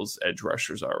Eagles edge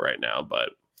rushers are right now, but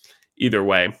either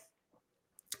way,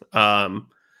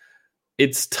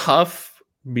 it's tough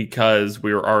because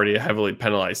we were already a heavily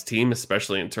penalized team,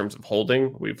 especially in terms of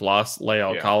holding. We've lost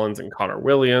Lael Collins and Connor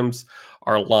Williams.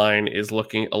 Our line is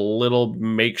looking a little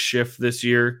makeshift this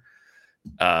year.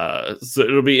 So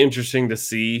it'll be interesting to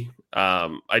see.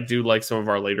 I do like some of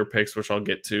our later picks, which I'll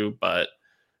get to, but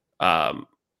um,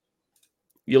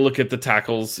 you look at the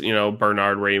tackles,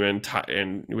 Bernard Raymond,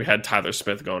 and we had Tyler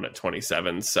Smith going at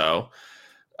 27. So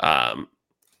um,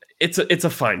 it's a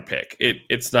fine pick.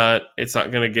 It's not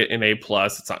going to get an A+.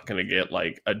 It's not going to get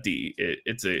like a D.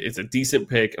 It's a decent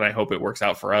pick, and I hope it works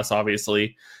out for us.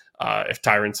 Obviously, if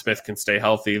Tyron Smith can stay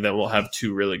healthy, then we'll have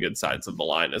two really good sides of the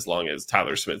line. As long as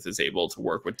Tyler Smith is able to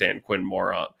work with Dan Quinn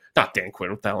more on, not Dan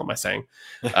Quinn. What the hell am I saying?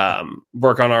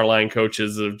 Work on our line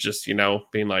coaches of just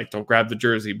being like, don't grab the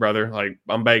jersey, brother. Like,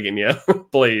 I'm begging you,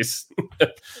 please.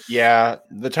 Yeah,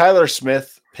 the Tyler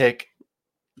Smith pick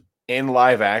in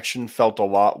live action felt a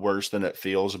lot worse than it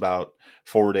feels about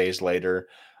 4 days later.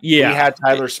 Yeah, we had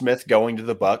Tyler Smith going to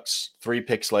the Bucks 3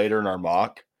 picks later in our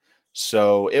mock.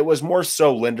 So it was more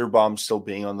so Linderbaum still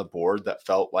being on the board that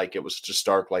felt like it was just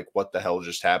stark, like what the hell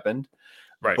just happened.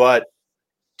 right. But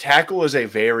tackle is a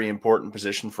very important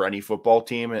position for any football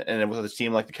team. And with a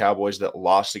team like the Cowboys that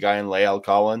lost a guy in Lael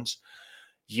Collins,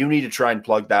 you need to try and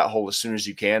plug that hole as soon as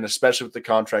you can, especially with the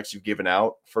contracts you've given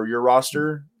out for your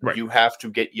roster. Right. You have to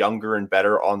get younger and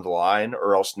better on the line,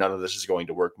 or else none of this is going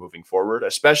to work moving forward,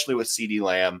 especially with CeeDee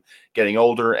Lamb getting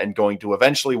older and going to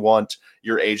eventually want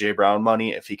your A.J. Brown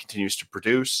money if he continues to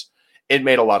produce. It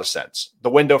made a lot of sense. The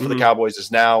window for the Cowboys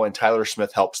is now, and Tyler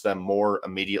Smith helps them more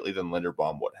immediately than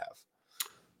Linderbaum would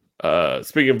have.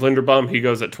 Speaking of Linderbaum, he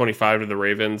goes at 25 to the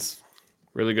Ravens.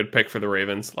 Really good pick for the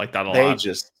Ravens. Like that a lot.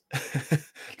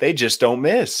 They just don't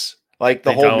miss. Like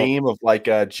the whole meme of like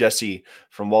Jesse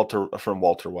from Walter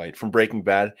White from Breaking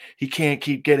Bad. He can't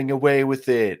keep getting away with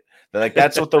it. Like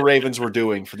that's what the Ravens were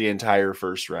doing for the entire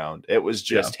first round. It was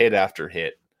just hit after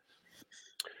hit.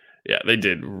 Yeah, they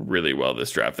did really well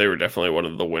this draft. They were definitely one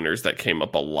of the winners that came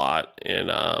up a lot in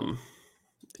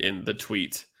the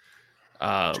tweet.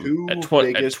 At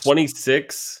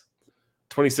 26,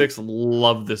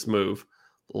 love this move.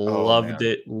 Loved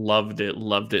it.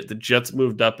 The Jets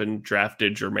moved up and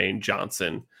drafted Jermaine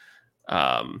Johnson.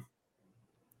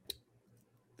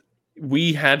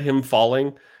 We had him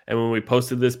falling, and when we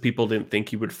posted this, people didn't think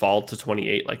he would fall to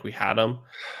 28 like we had him.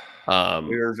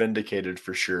 We were vindicated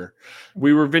for sure.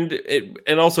 We were vindicated,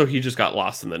 and also he just got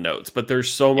lost in the notes. But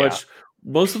there's so much.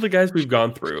 Most of the guys we've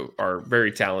gone through are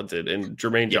very talented, and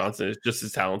Jermaine Johnson is just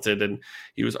as talented, and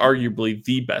he was arguably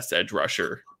the best edge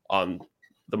rusher on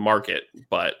the market.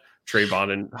 But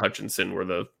Trayvon and Hutchinson were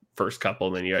the first couple,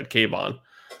 and then you had Kayvon.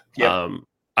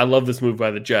 I love this move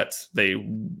by the Jets. They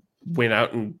went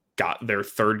out and got their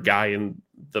third guy in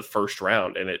the first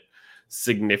round, and it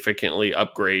significantly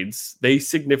upgrades. They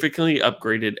significantly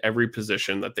upgraded every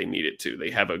position that they needed to. They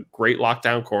have a great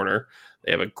lockdown corner.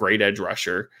 They have a great edge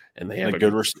rusher, and they have a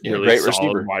good, really great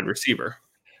solid wide receiver.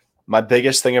 My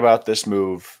biggest thing about this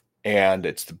move, and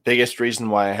it's the biggest reason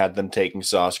why I had them taking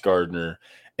Sauce Gardner,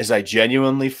 is I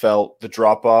genuinely felt the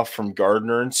drop-off from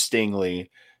Gardner and Stingley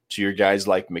to your guys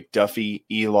like McDuffie,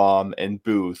 Elam, and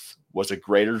Booth was a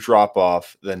greater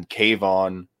drop-off than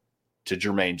Kayvon to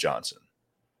Jermaine Johnson.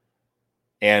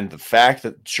 And the fact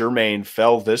that Jermaine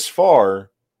fell this far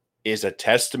is a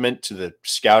testament to the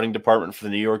scouting department for the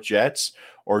New York Jets,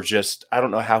 or just, I don't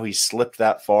know how he slipped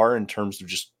that far in terms of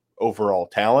just overall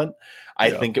talent. I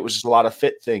think it was just a lot of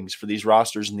fit things for these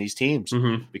rosters and these teams,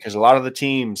 because a lot of the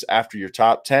teams after your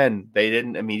top 10, they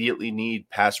didn't immediately need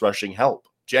pass rushing help.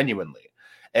 Genuinely.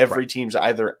 Every team's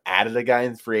either added a guy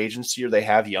in free agency or they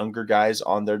have younger guys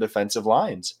on their defensive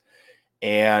lines.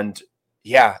 And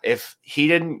if he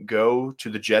didn't go to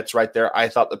the Jets right there, I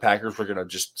thought the Packers were going to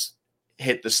just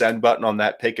hit the send button on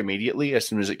that pick immediately as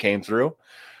soon as it came through.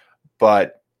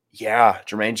 But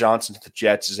Jermaine Johnson to the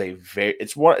Jets is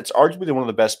it's arguably one of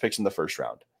the best picks in the first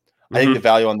round. I think the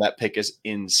value on that pick is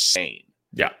insane.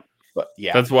 Yeah. But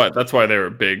that's why they were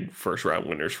big first round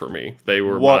winners for me. They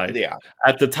were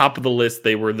at the top of the list.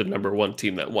 They were the number one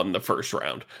team that won the first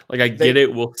round. Like, I get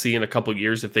it. We'll see in a couple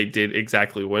years if they did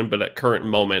exactly win, but at current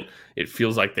moment, it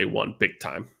feels like they won big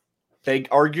time. They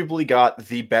arguably got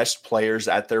the best players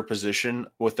at their position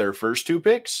with their first 2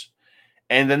 picks.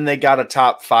 And then they got a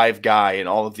top 5 guy in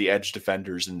all of the edge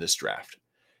defenders in this draft.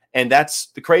 And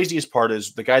that's the craziest part,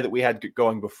 is the guy that we had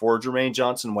going before Jermaine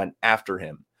Johnson went after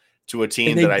him to a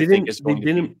team that I think is going to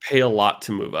be. They didn't pay a lot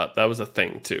to move up. That was a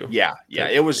thing too. Yeah.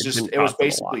 It was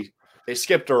basically, they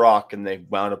skipped a rock and they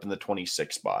wound up in the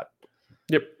 26th spot.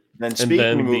 Yep. Then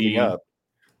speaking of moving up,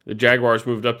 the Jaguars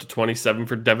moved up to 27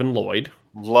 for Devin Lloyd.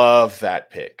 Love that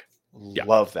pick.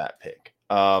 Love that pick.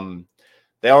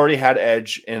 They already had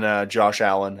edge in Josh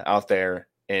Allen out there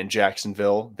in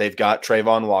Jacksonville. They've got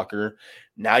Trayvon Walker.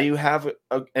 Now you have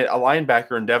a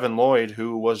linebacker in Devin Lloyd,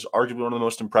 who was arguably one of the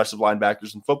most impressive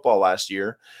linebackers in football last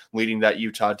year, leading that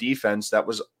Utah defense that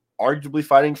was arguably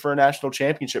fighting for a national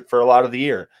championship for a lot of the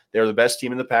year. They're the best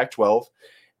team in the Pac-12.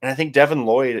 And I think Devin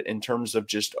Lloyd, in terms of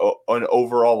just an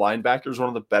overall linebacker, is one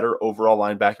of the better overall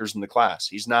linebackers in the class.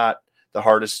 He's not the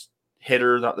hardest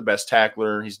hitter, not the best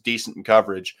tackler. He's decent in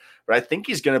coverage. But I think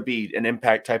he's going to be an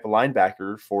impact type of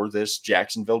linebacker for this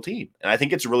Jacksonville team. And I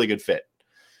think it's a really good fit.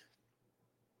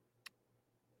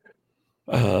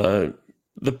 The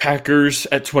Packers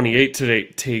at 28 today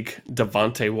take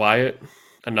Devontae Wyatt,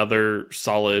 another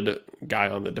solid guy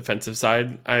on the defensive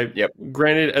side.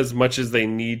 Granted, as much as they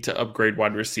need to upgrade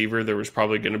wide receiver, there was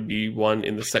probably going to be one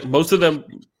in the second. Most of them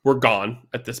were gone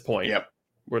at this point,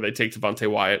 where they take Devontae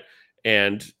Wyatt,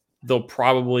 and they'll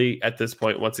probably at this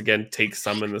point once again take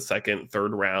some in the second,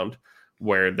 third round,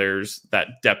 where there's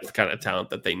that depth kind of talent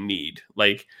that they need.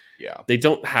 They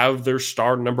don't have their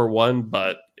star number one,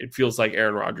 but it feels like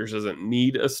Aaron Rodgers doesn't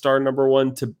need a star number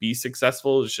one to be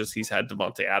successful. It's just he's had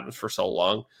Devontae Adams for so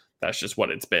long. That's just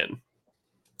what it's been.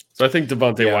 So I think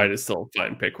Devontae Wyatt is still a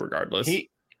fine pick regardless.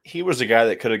 He was a guy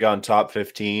that could have gone top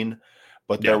 15,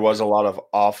 but there was a lot of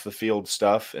off-the-field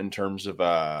stuff in terms of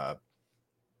I'm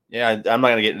not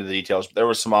going to get into the details, but there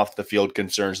was some off-the-field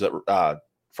concerns that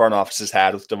front offices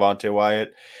had with Devontae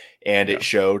Wyatt, and it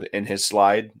showed in his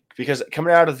slide. Because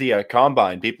coming out of the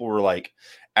combine, people were like,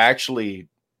 actually,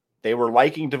 they were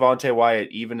liking Devontae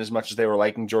Wyatt even as much as they were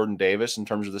liking Jordan Davis in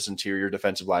terms of this interior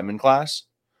defensive lineman class.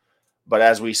 But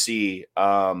as we see,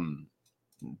 the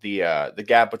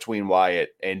gap between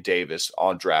Wyatt and Davis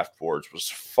on draft boards was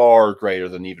far greater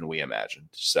than even we imagined.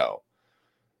 So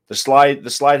the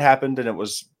slide happened, and it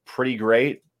was pretty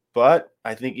great. But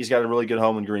I think he's got a really good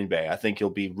home in Green Bay. I think he'll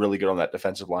be really good on that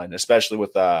defensive line, especially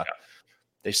with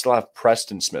they still have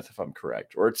Preston Smith, if I'm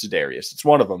correct, or it's Darius. It's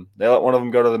one of them. They let one of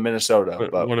them go to the Minnesota.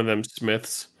 But one of them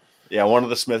Smiths. Yeah, one of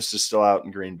the Smiths is still out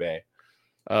in Green Bay.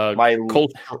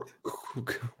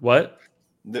 What?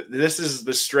 This is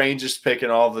the strangest pick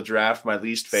in all of the draft. My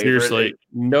least favorite. Seriously,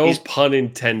 pun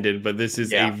intended, but this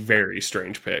is a very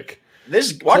strange pick.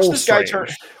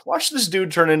 Watch this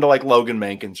dude turn into like Logan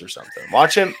Mankins or something.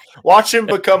 Watch him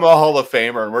become a Hall of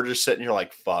Famer, and we're just sitting here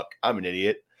like, fuck, I'm an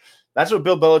idiot. That's what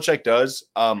Bill Belichick does.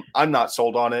 I'm not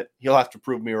sold on it. He'll have to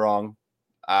prove me wrong.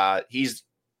 He's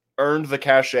earned the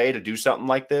cachet to do something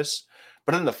like this.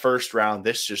 But in the first round,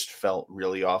 this just felt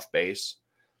really off base,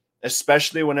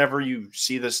 especially whenever you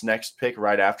see this next pick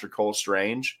right after Cole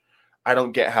Strange. I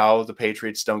don't get how the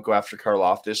Patriots don't go after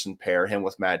Karlaftis and pair him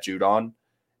with Matt Judon.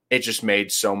 It just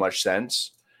made so much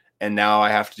sense. And now I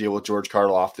have to deal with George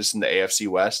Karlaftis in the AFC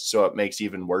West, so it makes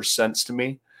even worse sense to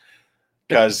me.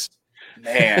 Because –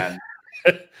 man,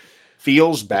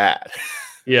 feels bad.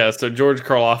 Yeah, so George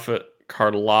Karlaftis,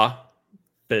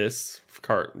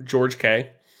 George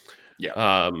K.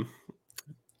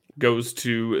 Goes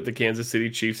to the Kansas City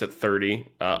Chiefs at 30.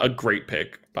 A great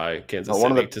pick by Kansas City.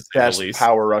 One of the best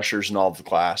power rushers in all of the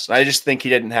class. And I just think he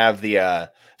didn't have the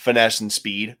finesse and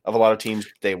speed of a lot of teams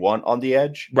they want on the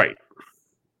edge. Right.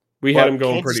 We had him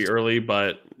going pretty early,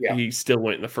 but he still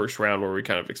went in the first round where we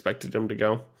kind of expected him to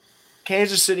go.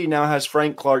 Kansas City now has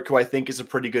Frank Clark, who I think is a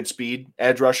pretty good speed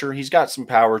edge rusher. He's got some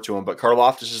power to him, but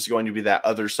Karlaftis is going to be that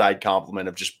other side complement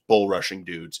of just bull rushing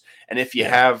dudes. And if you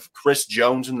have Chris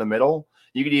Jones in the middle,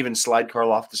 you could even slide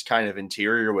Karlaftis kind of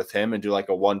interior with him and do like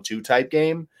a 1-2 type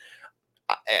game.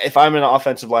 If I'm an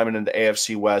offensive lineman in the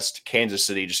AFC West, Kansas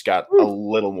City just got a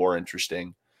little more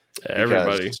interesting.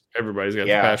 Everybody's got the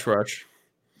pass rush.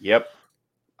 Yep.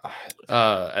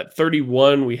 At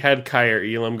 31, we had Kyer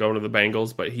Elam going to the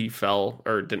Bengals, but he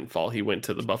didn't fall. He went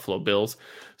to the Buffalo Bills.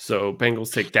 So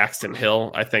Bengals take Daxton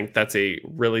Hill. I think that's a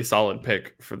really solid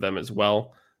pick for them as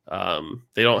well.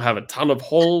 They don't have a ton of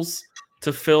holes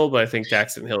to fill, but I think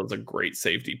Daxton Hill is a great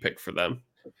safety pick for them.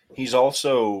 He's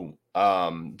also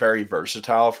very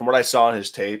versatile. From what I saw in his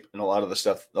tape and a lot of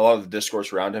the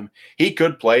discourse around him, he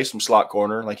could play some slot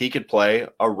corner. Like he could play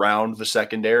around the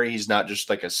secondary. He's not just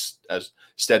like a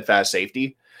steadfast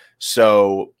safety.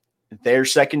 So their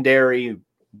secondary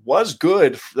was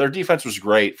good. Their defense was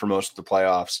great for most of the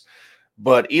playoffs.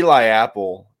 But Eli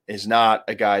Apple is not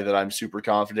a guy that I'm super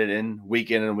confident in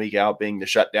and week out being the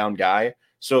shutdown guy.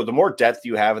 So the more depth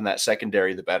you have in that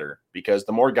secondary, the better, because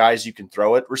the more guys you can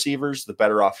throw at receivers, the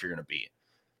better off you're going to be,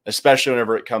 especially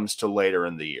whenever it comes to later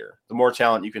in the year. The more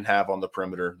talent you can have on the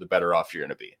perimeter, the better off you're going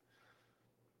to be.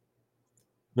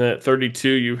 At 32,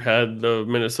 you had the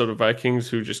Minnesota Vikings,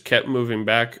 who just kept moving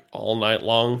back all night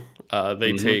long.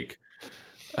 They take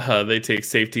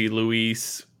safety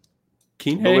Louis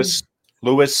Keene.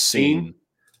 Louis Seen.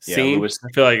 Seen. I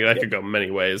feel like that could go many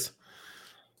ways.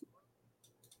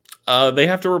 They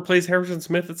have to replace Harrison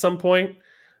Smith at some point.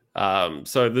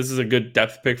 So this is a good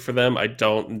depth pick for them. I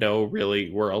don't know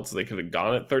really where else they could have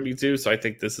gone at 32. So I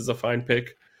think this is a fine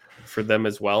pick for them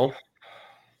as well.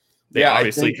 They Yeah, I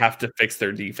obviously think, have to fix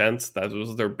their defense. That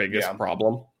was their biggest yeah.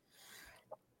 problem.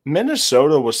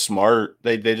 Minnesota was smart.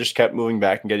 They just kept moving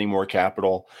back and getting more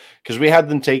capital because we had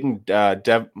them taking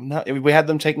Devin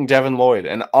Lloyd,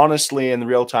 and honestly, in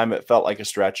real time, it felt like a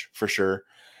stretch for sure.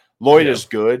 Lloyd Yeah. is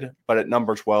good, but at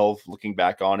number 12, looking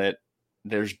back on it,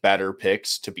 there's better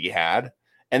picks to be had,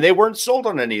 and they weren't sold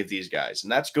on any of these guys,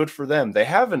 and that's good for them. They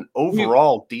have an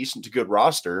overall decent to good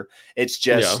roster. It's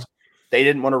Yeah. just they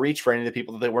didn't want to reach for any of the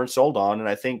people that they weren't sold on, and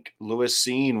I think Lewis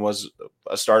Seen was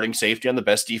a starting safety on the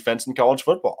best defense in college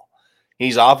football.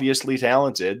 He's obviously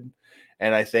talented,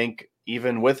 and I think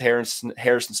even with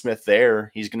Harrison Smith there,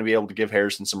 he's going to be able to give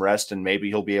Harrison some rest, and maybe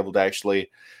he'll be able to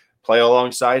actually play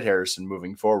alongside Harrison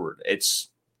moving forward. It's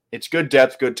good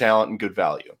depth, good talent, and good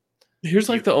value. Here's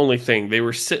like the only thing. They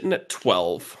were sitting at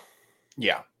 12.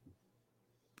 Yeah.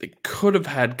 They could have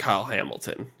had Kyle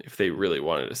Hamilton if they really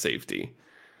wanted a safety.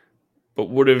 But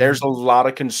would have. There's a lot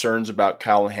of concerns about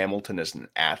Kyle Hamilton as an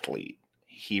athlete.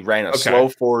 He ran a Okay. slow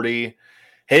 40.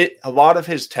 A lot of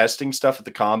his testing stuff at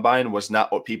the combine was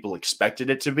not what people expected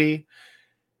it to be.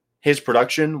 His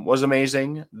production was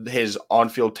amazing. His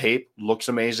on-field tape looks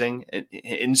amazing.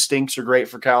 Instincts are great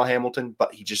for Kyle Hamilton,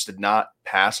 but he just did not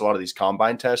pass a lot of these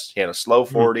combine tests. He had a slow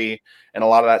 40, and a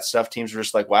lot of that stuff, teams were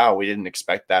just like, wow, we didn't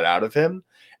expect that out of him.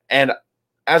 And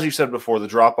as you said before, the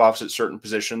drop-offs at certain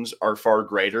positions are far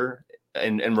greater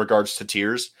in regards to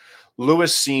tiers.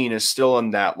 Lewis Seen is still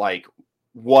in that, like,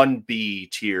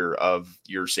 1B tier of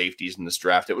your safeties in this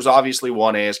draft. It was obviously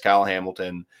 1A as Kyle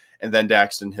Hamilton, and then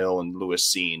Daxton Hill and Lewis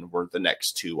Seen were the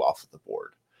next two off of the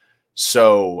board.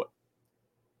 So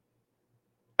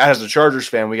as a Chargers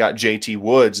fan, we got JT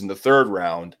Woods in the third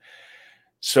round.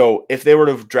 So if they were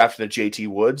to have drafted a JT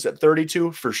Woods at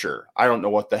 32, for sure. I don't know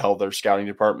what the hell their scouting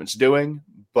department's doing,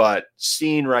 but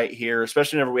Seen right here,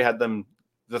 especially whenever we had them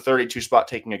the 32 spot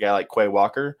taking a guy like Quay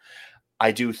Walker,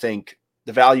 I do think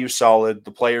the value's solid.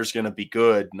 The player's going to be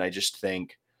good, and I just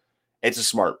think it's a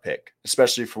smart pick,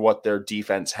 especially for what their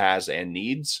defense has and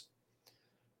needs.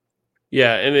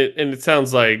 Yeah, and it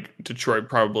sounds like Detroit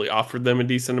probably offered them a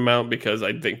decent amount because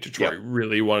I think Detroit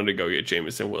really wanted to go get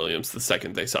Jameson Williams the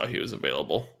second they saw he was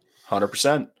available.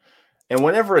 100%. And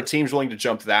whenever a team's willing to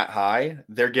jump that high,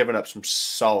 they're giving up some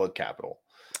solid capital.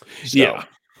 So. Yeah.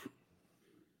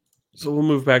 So we'll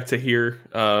move back to here.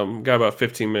 Got about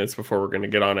 15 minutes before we're going to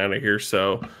get on out of here.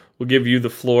 So we'll give you the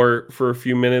floor for a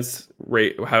few minutes.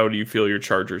 Rate, how do you feel your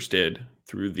Chargers did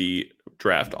through the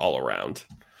draft all around?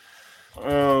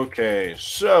 Okay,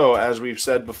 so as we've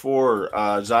said before,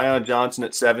 Zion Johnson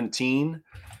at 17.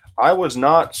 I was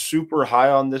not super high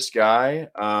on this guy.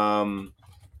 I'm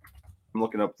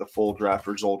looking up the full draft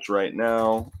results right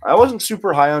now. I wasn't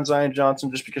super high on Zion Johnson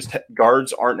just because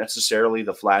guards aren't necessarily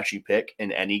the flashy pick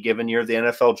in any given year of the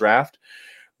NFL draft.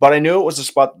 But I knew it was a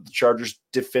spot that the Chargers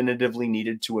definitively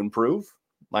needed to improve.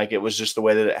 Like, it was just the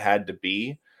way that it had to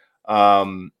be.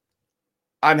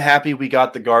 I'm happy we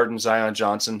got the guard in Zion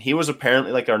Johnson. He was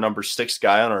apparently like our number 6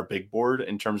 guy on our big board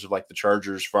in terms of like the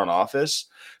Chargers front office.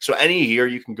 So any year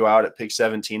you can go out at pick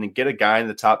 17 and get a guy in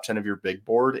the top 10 of your big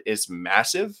board is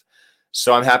massive.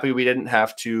 So I'm happy we didn't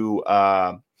have to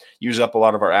use up a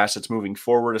lot of our assets moving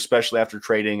forward, especially after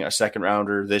trading a second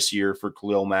rounder this year for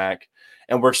Khalil Mack.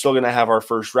 And we're still going to have our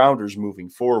first rounders moving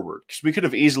forward because we could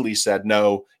have easily said,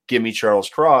 no, give me Charles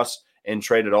Cross, and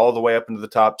traded all the way up into the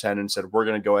top 10 and said, we're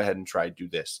going to go ahead and try to do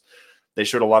this. They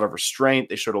showed a lot of restraint.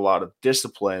 They showed a lot of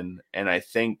discipline. And I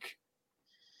think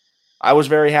I was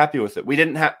very happy with it. We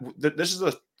didn't have, this is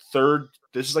the third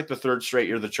straight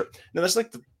year. This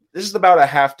is about a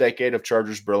half decade of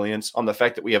Chargers brilliance on the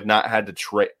fact that we have not had to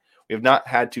trade. We have not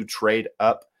had to trade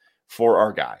up for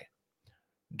our guy.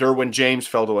 Derwin James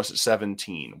fell to us at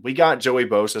 17. We got Joey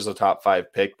Bosa as a top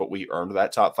 5 pick, but we earned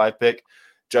that top 5 pick.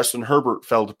 Justin Herbert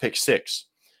fell to pick 6.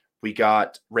 We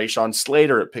got Rashawn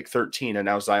Slater at pick 13, and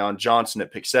now Zion Johnson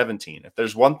at pick 17. If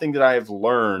there's one thing that I have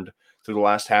learned through the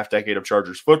last half decade of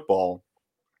Chargers football,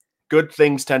 good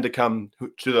things tend to come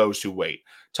to those who wait.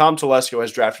 Tom Telesco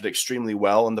has drafted extremely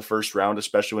well in the first round,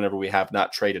 especially whenever we have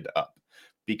not traded up,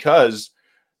 because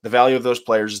the value of those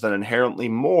players is then inherently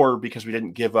more because we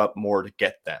didn't give up more to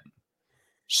get them.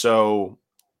 So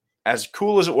as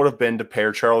cool as it would have been to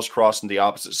pair Charles Cross on the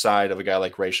opposite side of a guy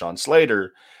like Rashawn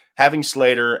Slater, having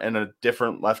Slater and a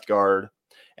different left guard,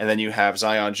 and then you have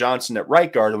Zion Johnson at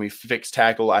right guard, and we fixed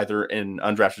tackle either in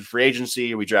undrafted free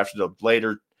agency, or we drafted a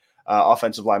later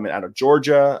offensive lineman out of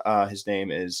Georgia. His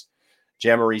name is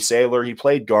Jamari Saylor, he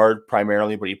played guard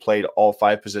primarily, but he played all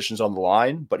 5 positions on the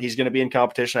line. But he's going to be in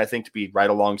competition, I think, to be right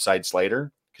alongside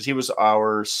Slater because he was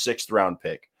our 6th round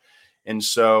pick. And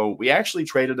so we actually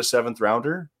traded a 7th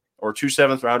rounder or 2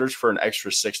 7th rounders for an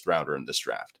extra 6th rounder in this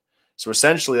draft. So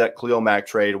essentially, that Khalil Mack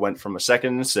trade went from a 2nd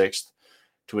and a 6th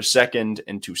to a 2nd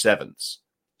and 2 7ths.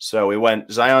 So we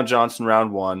went Zion Johnson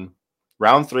round 1.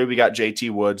 Round 3, we got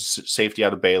JT Woods, safety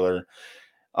out of Baylor.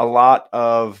 A lot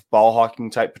of ball hawking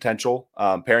type potential.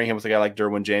 Pairing him with a guy like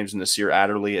Derwin James and Nasir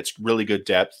Adderley, it's really good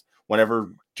depth.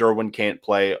 Whenever Derwin can't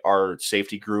play, our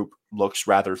safety group looks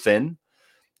rather thin.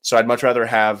 So I'd much rather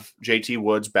have JT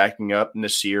Woods backing up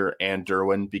Nasir and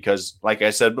Derwin because, like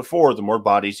I said before, the more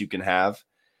bodies you can have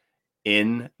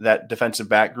in that defensive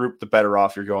back group, the better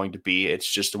off you're going to be. It's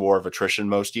just a war of attrition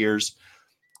most years.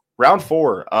 Round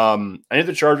 4, I knew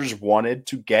the Chargers wanted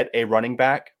to get a running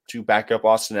back to back up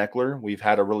Austin Eckler. We've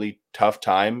had a really tough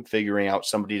time figuring out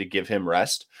somebody to give him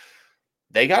rest.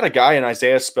 They got a guy in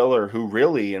Isaiah Spiller who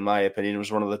really, in my opinion,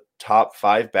 was one of the top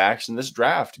 5 backs in this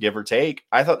draft, give or take.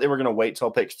 I thought they were going to wait till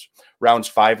picks rounds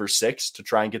 5 or 6 to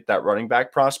try and get that running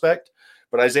back prospect.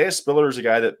 But Isaiah Spiller is a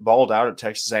guy that balled out at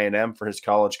Texas A&M for his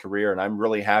college career, and I'm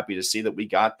really happy to see that we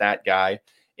got that guy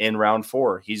in round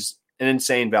 4. He's an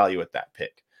insane value at that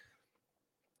pick.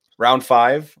 Round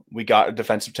 5, we got a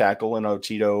defensive tackle in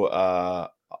Otito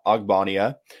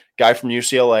Ogbonnia, guy from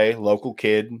UCLA, local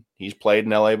kid. He's played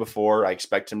in LA before. I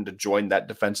expect him to join that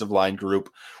defensive line group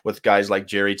with guys like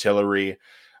Jerry Tillery,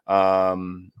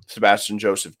 Sebastian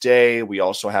Joseph Day. We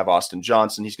also have Austin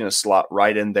Johnson. He's going to slot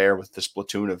right in there with this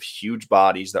platoon of huge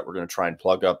bodies that we're going to try and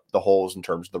plug up the holes in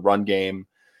terms of the run game.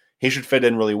 He should fit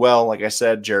in really well. Like I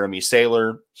said, Jeremy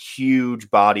Saylor,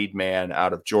 huge-bodied man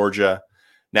out of Georgia.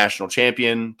 National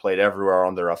champion, played everywhere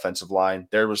on their offensive line.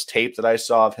 There was tape that I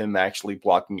saw of him actually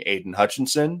blocking Aiden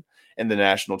Hutchinson in the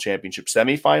national championship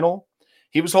semifinal.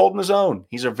 He was holding his own.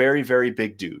 He's a very, very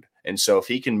big dude. And so if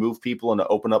he can move people and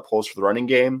open up holes for the running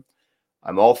game,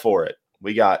 I'm all for it.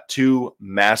 We got 2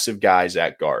 massive guys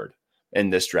at guard in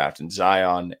this draft, in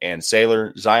Zion and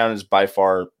Saylor. Zion is by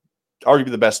far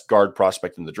arguably the best guard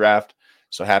prospect in the draft,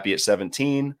 so happy at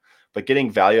 17. But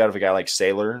getting value out of a guy like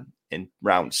Saylor in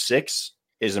round 6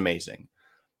 is amazing.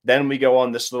 Then we go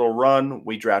on this little run.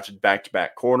 We drafted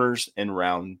back-to-back corners in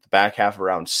the back half of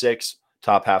round 6,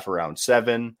 top half of round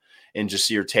 7, and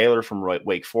Jasir Taylor from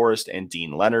Wake Forest and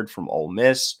Dean Leonard from Ole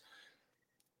Miss.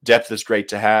 Depth is great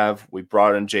to have. We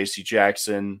brought in J.C.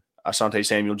 Jackson. Asante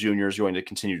Samuel Jr. is going to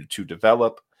continue to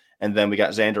develop. And then we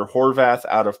got Xander Horvath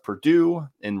out of Purdue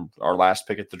in our last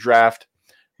pick at the draft.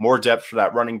 More depth for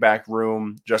that running back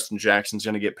room. Justin Jackson's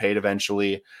going to get paid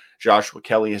eventually. Joshua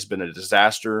Kelly has been a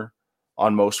disaster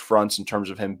on most fronts in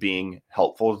terms of him being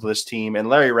helpful to this team. And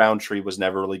Larry Roundtree was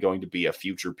never really going to be a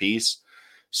future piece.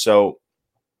 So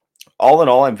all in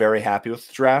all, I'm very happy with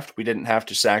the draft. We didn't have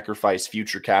to sacrifice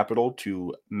future capital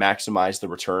to maximize the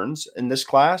returns in this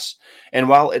class. And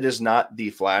while it is not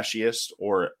the flashiest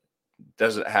or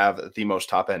doesn't have the most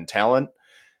top-end talent,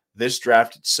 this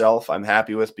draft itself I'm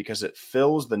happy with because it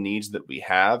fills the needs that we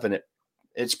have, and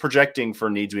it's projecting for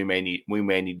needs we may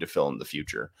need to fill in the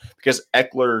future. Because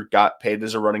Eckler got paid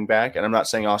as a running back, and I'm not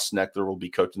saying Austin Eckler will be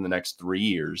cooked in the next 3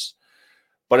 years,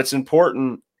 but it's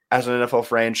important as an NFL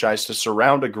franchise to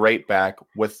surround a great back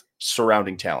with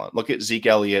surrounding talent. Look at Zeke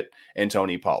Elliott and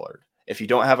Tony Pollard. If you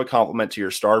don't have a complement to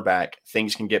your star back,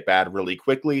 things can get bad really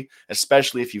quickly,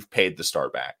 especially if you've paid the star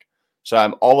back. So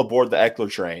I'm all aboard the Eckler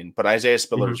train, but Isaiah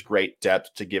Spiller's great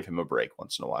depth to give him a break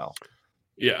once in a while.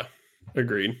 Yeah,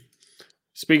 agreed.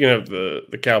 Speaking of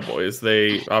the Cowboys,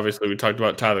 we talked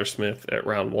about Tyler Smith at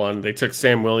round 1. They took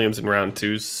Sam Williams in round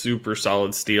 2, super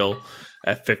solid steal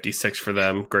at 56 for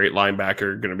them. Great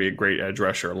linebacker, going to be a great edge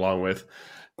rusher along with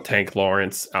Tank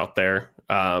Lawrence out there.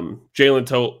 Jalen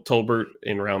Tolbert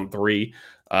in round 3.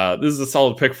 This is a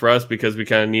solid pick for us because we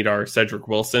kind of need our Cedric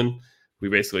Wilson. We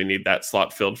basically need that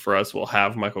slot filled for us. We'll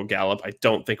have Michael Gallup. I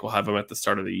don't think we'll have him at the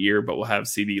start of the year, but we'll have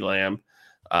CeeDee Lamb.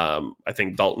 I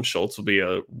think Dalton Schultz will be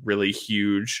a really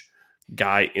huge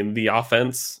guy in the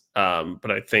offense. But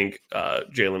I think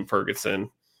Jalen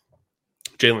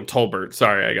Tolbert,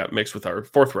 sorry, I got mixed with our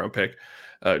 4th round pick.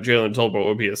 Jalen Tolbert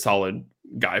will be a solid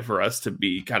guy for us to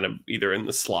be kind of either in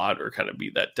the slot or kind of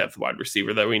be that depth wide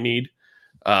receiver that we need.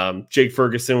 Jake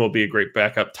Ferguson will be a great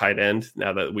backup tight end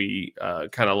now that we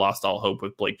kind of lost all hope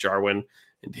with Blake Jarwin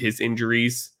and his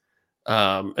injuries.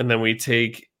 And then we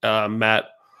take Matt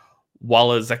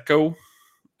Walazeko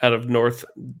out of North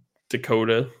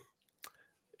Dakota.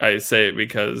 I say it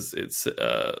because it's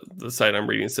the site I'm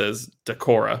reading says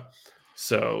Decorah.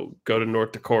 So go to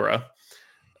North Dakota.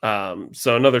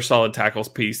 So another solid tackles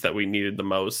piece that we needed the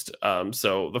most.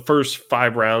 So the first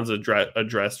 5 rounds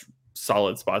addressed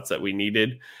solid spots that we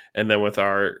needed. And then with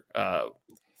our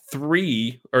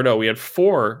we had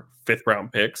 4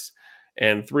 5th-round picks,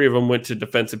 and 3 of them went to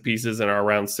defensive pieces in our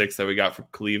round 6 that we got from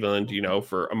Cleveland,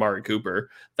 for Amari Cooper,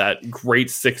 that great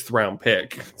 6th-round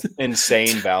pick.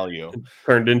 Insane value.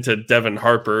 Turned into Devin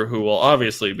Harper, who will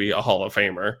obviously be a Hall of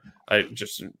Famer.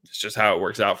 It's just how it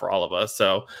works out for all of us.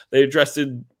 So they addressed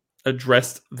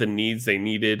the needs they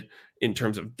needed in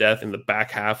terms of depth in the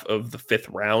back half of the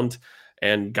 5th round,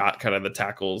 and got kind of the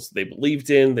tackles they believed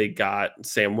in. They got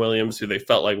Sam Williams, who they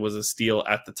felt like was a steal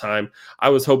at the time. I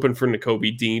was hoping for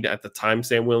Nakobe Dean at the time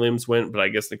Sam Williams went, but I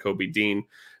guess Nakobe Dean,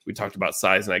 we talked about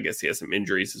size, and I guess he has some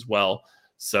injuries as well.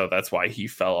 So that's why he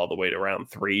fell all the way to round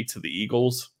 3 to the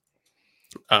Eagles.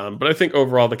 But I think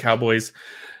overall the Cowboys,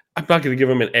 I'm not going to give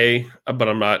them an A, but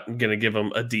I'm not going to give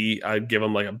them a D. I'd give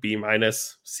them like a B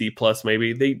minus, C plus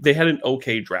maybe. They had an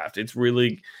okay draft.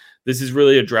 This is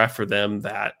really a draft for them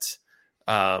that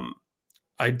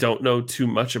I don't know too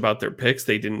much about their picks.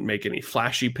 They didn't make any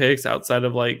flashy picks outside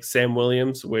of like Sam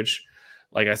Williams, which,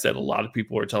 like I said, a lot of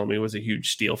people were telling me was a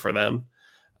huge steal for them.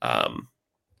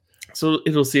 So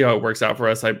it'll see how it works out for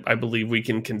us. I believe we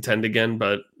can contend again,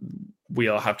 but we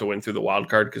all have to win through the wild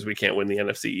card because we can't win the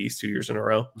NFC East 2 years in a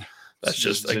row. That's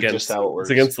just how it works.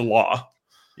 It's against the law.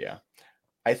 Yeah.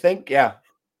 I think,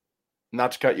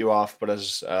 not to cut you off, but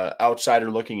as an outsider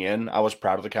looking in, I was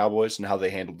proud of the Cowboys and how they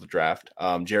handled the draft.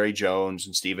 Jerry Jones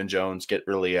and Stephen Jones get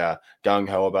really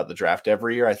gung-ho about the draft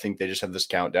every year. I think they just have this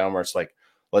countdown where it's like,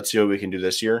 let's see what we can do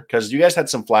this year. Because you guys had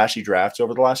some flashy drafts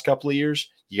over the last couple of years.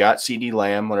 You got CeeDee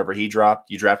Lamb whenever he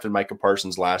dropped. You drafted Micah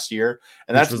Parsons last year.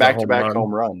 And that's back-to-back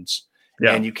home runs.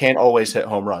 Yeah. And you can't always hit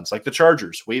home runs. Like the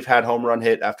Chargers, we've had home run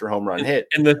hit after home run hit.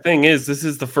 And the thing is, this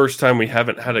is the first time we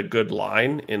haven't had a good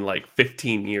line in like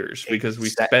 15 years because we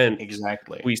spent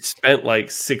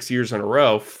like 6 years in a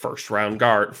row, first round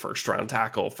guard, first round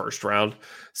tackle, first round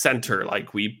center.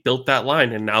 Like we built that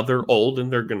line, and now they're old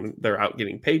and they're out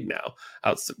getting paid now.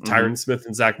 Tyron Smith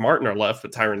and Zach Martin are left,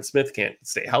 but Tyron Smith can't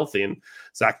stay healthy, and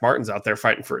Zach Martin's out there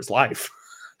fighting for his life.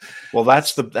 Well,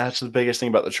 that's the biggest thing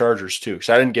about the Chargers too, because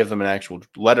I didn't give them an actual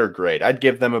letter grade. I'd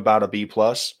give them about a B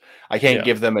plus. I can't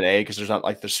give them an A because there's not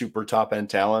like the super top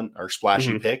end talent or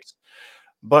splashy picks.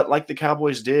 But like the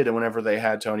Cowboys did, and whenever they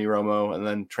had Tony Romo and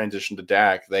then transitioned to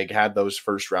Dak, they had those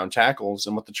first round tackles.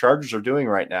 And what the Chargers are doing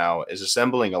right now is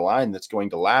assembling a line that's going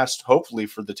to last, hopefully,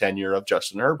 for the tenure of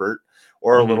Justin Herbert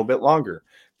or a little bit longer.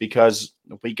 Because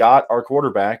we got our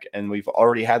quarterback, and we've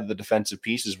already had the defensive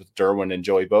pieces with Derwin and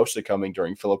Joey Bosa coming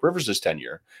during Phillip Rivers'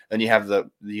 tenure. Then you had the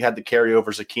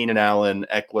carryovers of Keenan Allen,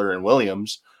 Eckler, and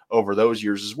Williams over those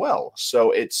years as well.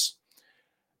 So it's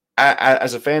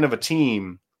as a fan of a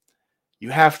team,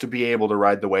 you have to be able to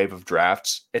ride the wave of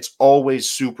drafts. It's always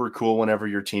super cool whenever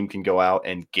your team can go out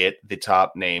and get the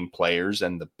top name players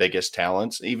and the biggest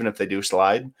talents, even if they do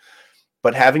slide.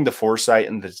 But having the foresight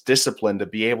and the discipline to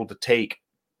be able to take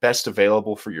best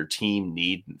available for your team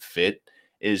need and fit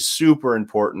is super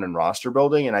important in roster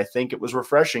building. And I think it was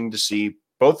refreshing to see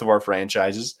both of our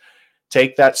franchises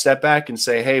take that step back and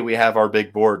say, hey, we have our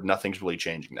big board. Nothing's really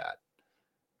changing that.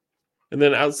 And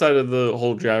then outside of the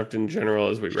whole draft in general,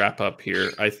 as we wrap up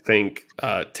here, I think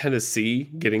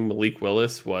Tennessee getting Malik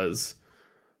Willis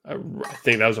I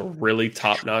think that was a really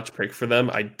top-notch pick for them.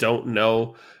 I don't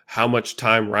know how much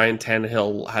time Ryan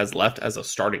Tannehill has left as a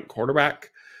starting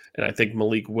quarterback. And I think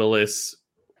Malik Willis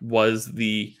was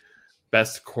the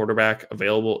best quarterback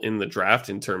available in the draft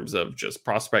in terms of just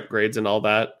prospect grades and all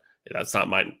that. That's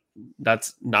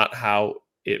not how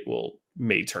it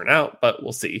may turn out, but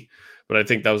we'll see. But I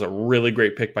think that was a really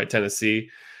great pick by Tennessee.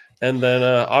 And then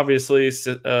obviously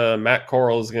Matt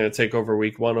Corral is going to take over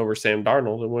week 1 over Sam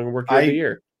Darnold and win Rookie of the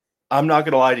Year. I'm not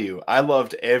going to lie to you. I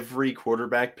loved every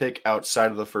quarterback pick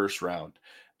outside of the first round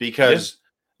because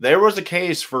there was a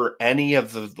case for any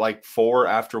of the 4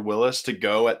 after Willis to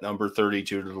go at number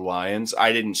 32 to the Lions.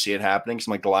 I didn't see it happening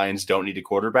because the Lions don't need a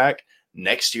quarterback.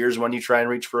 Next year's when you try and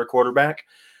reach for a quarterback.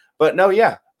 But no,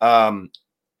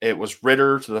 it was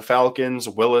Ritter to the Falcons,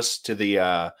 Willis to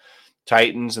the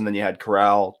Titans, and then you had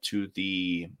Corral to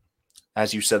the,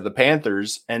 as you said, the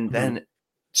Panthers, and then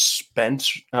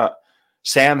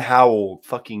Sam Howell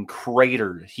fucking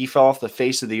cratered. He fell off the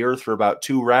face of the earth for about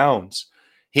 2 rounds.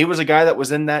 He was a guy that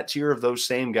was in that tier of those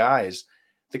same guys.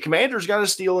 The Commanders got a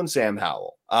steal in Sam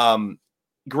Howell.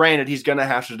 Granted, he's going to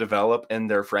have to develop in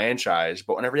their franchise,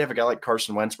 but whenever you have a guy like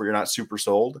Carson Wentz where you're not super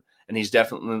sold, and he's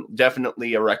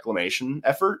definitely a reclamation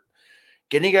effort,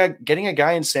 getting a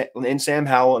guy in Sam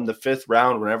Howell in the 5th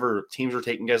round, whenever teams are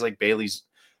taking guys like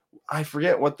I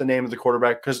forget what the name of the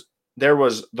quarterback, because there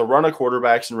was the run of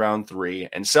quarterbacks in round 3,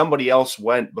 and somebody else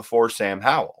went before Sam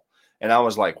Howell. And I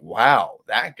was like, wow,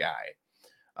 that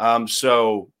guy.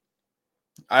 So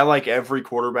I like every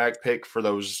quarterback pick for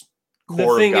those The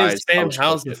core of thing is, guys Sam post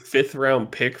Howell's a Pickett.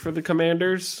 5th-round pick for the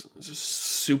Commanders.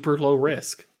 Super low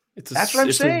risk. That's what I'm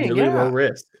It's a saying. really low Yeah.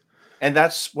 risk. And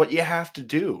that's what you have to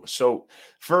do. So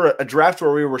for a draft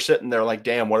where we were sitting there like,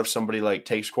 damn, what if somebody like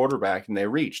takes quarterback and they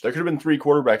reach? There could have been 3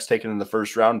 quarterbacks taken in the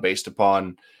first round based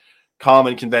upon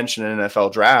common convention in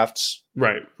NFL drafts,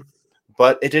 Right.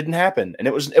 but it didn't happen. And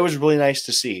it was really nice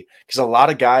to see, because a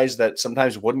lot of guys that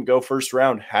sometimes wouldn't go first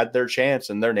round had their chance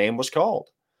and their name was called.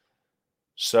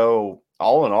 So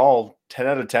all in all, 10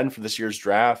 out of 10 for this year's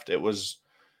draft. It was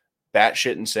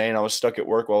batshit insane. I was stuck at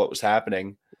work while it was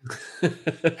happening.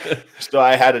 So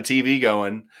I had a TV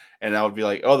going, and I would be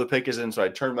like, "Oh, the pick is in." So I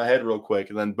turned my head real quick,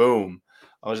 and then boom,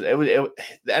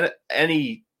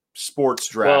 any sports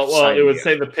draft. Well, it Sign would me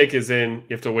say up. the pick is in.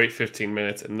 You have to wait 15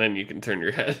 minutes, and then you can turn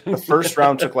your head. The first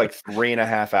round took like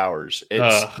 3.5 hours.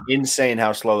 It's uh, insane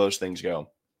how slow those things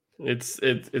go.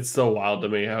 it's so wild to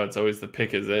me how it's always the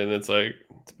pick is in. It's like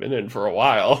it's been in for a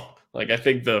while. Like I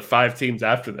think the 5 teams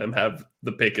after them have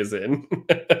the pick is in.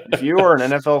 If you are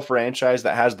an NFL franchise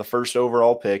that has the first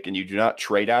overall pick and you do not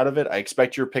trade out of it, I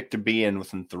expect your pick to be in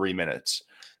within 3 minutes,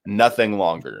 nothing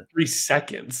longer. 3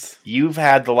 seconds. You've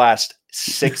had the last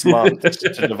 6 months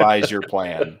to devise your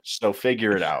plan, so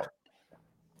figure it out.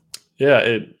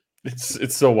 Yeah,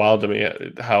 it's so wild to me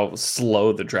how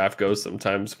slow the draft goes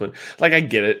sometimes. When like I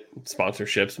get it,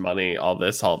 sponsorships, money, all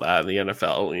this, all that. The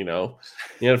NFL,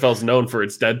 the NFL is known for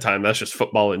its dead time. That's just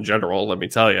football in general. Let me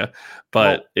tell you,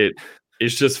 but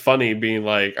it's just funny being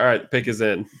like, all right, the pick is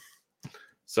in.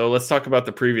 So let's talk about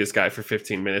the previous guy for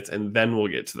 15 minutes, and then we'll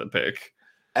get to the pick.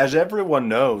 As everyone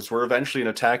knows, we're eventually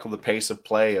going to tackle the pace of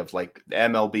play of like the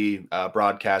MLB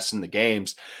broadcasts in the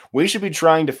games. We should be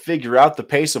trying to figure out the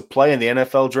pace of play in the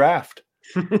NFL draft,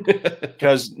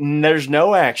 because there's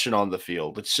no action on the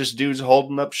field. It's just dudes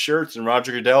holding up shirts and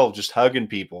Roger Goodell just hugging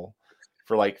people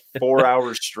for like 4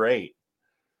 hours straight.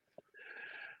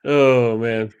 Oh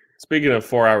man. Speaking of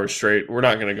 4 hours straight, we're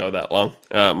not going to go that long.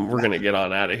 We're going to get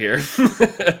on out of here.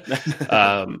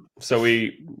 So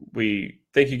we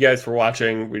thank you guys for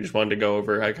watching. We just wanted to go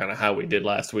over kind of how we did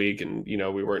last week, and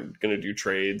we weren't going to do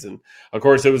trades, and of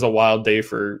course it was a wild day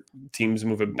for teams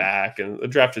moving back, and the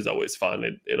draft is always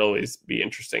fun. It always be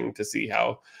interesting to see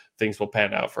how things will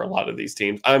pan out for a lot of these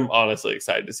teams. I'm honestly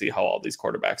excited to see how all these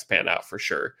quarterbacks pan out for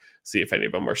sure. See if any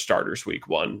of them are starters week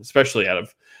 1, especially out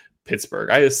of Pittsburgh.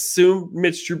 I assume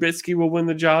Mitch Trubisky will win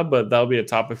the job, but that'll be a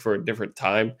topic for a different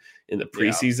time in the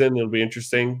preseason. It'll be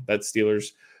interesting. That Steelers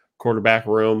quarterback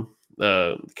room,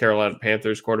 the Carolina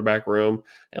Panthers quarterback room,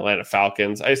 Atlanta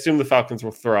Falcons. I assume the Falcons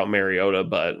will throw out Mariota,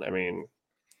 but I mean,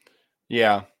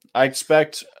 yeah, I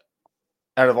expect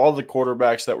out of all the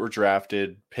quarterbacks that were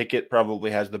drafted, Pickett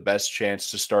probably has the best chance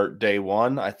to start day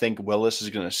 1. I think Willis is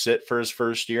going to sit for his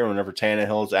first year whenever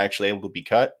Tannehill is actually able to be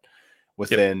cut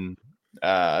within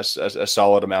a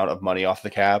solid amount of money off the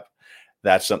cap.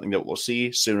 That's something that we'll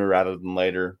see sooner rather than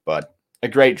later, but a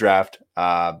great draft.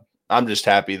 I'm just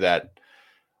happy that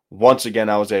once again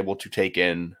I was able to take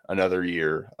in another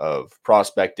year of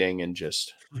prospecting and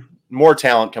just more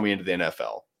talent coming into the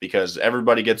NFL, because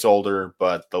everybody gets older,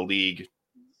 but the league,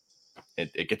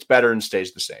 it gets better and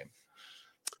stays the same.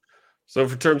 So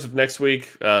for terms of next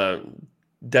week,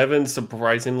 Devin,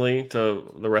 surprisingly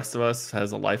to the rest of us,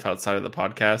 has a life outside of the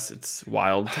podcast. It's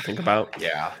wild to think about.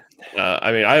 Yeah.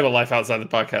 I mean, I have a life outside the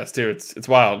podcast too. It's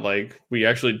wild. Like we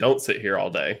actually don't sit here all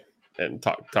day and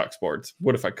talk sports.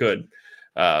 What if I could?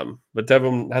 But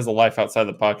Devin has a life outside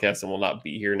the podcast and will not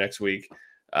be here next week.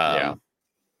 But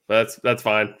that's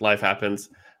fine. Life happens.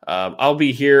 I'll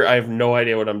be here. I have no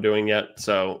idea what I'm doing yet,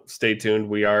 so stay tuned.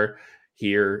 We are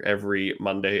here every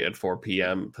Monday at 4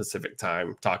 p.m. Pacific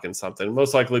time, talking something.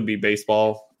 Most likely be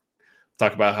baseball.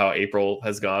 Talk about how April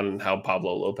has gone and how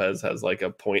Pablo Lopez has like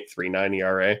a .39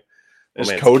 ERA.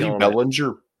 Is Cody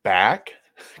Bellinger back?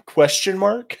 Question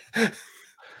mark. I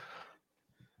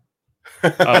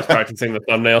was practicing the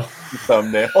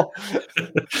thumbnail.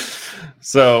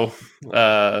 So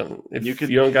if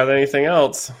you don't got anything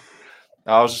else.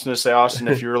 I was just going to say, Austin,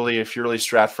 if you're really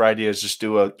strapped for ideas, just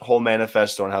do a whole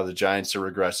manifesto on how the Giants are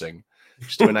regressing.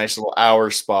 Just do a nice little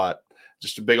hour spot.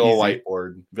 Just a big old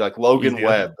whiteboard. Be like Logan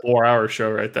Webb. 4-hour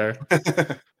show right there.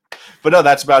 But no,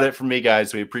 that's about it from me,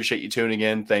 guys. We appreciate you tuning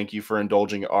in. Thank you for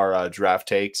indulging our draft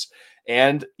takes.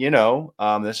 And,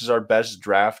 this is our best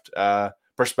draft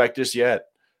prospectus yet.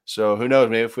 So who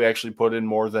knows? Maybe if we actually put in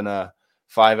more than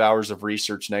 5 hours of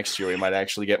research next year, we might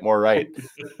actually get more right.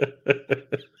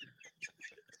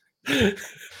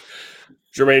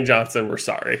 Jermaine Johnson, we're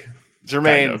sorry.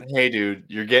 Jermaine, Kind of. hey, dude,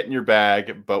 you're getting your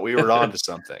bag, but we were on to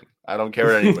something. I don't care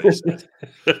what anybody says.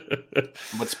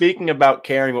 But speaking about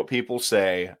caring what people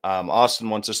say, Austin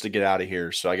wants us to get out of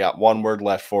here. So I got one word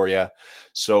left for you.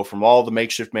 So from all the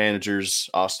makeshift managers,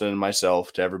 Austin and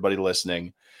myself, to everybody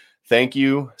listening, thank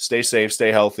you. Stay safe,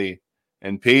 stay healthy,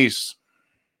 and peace.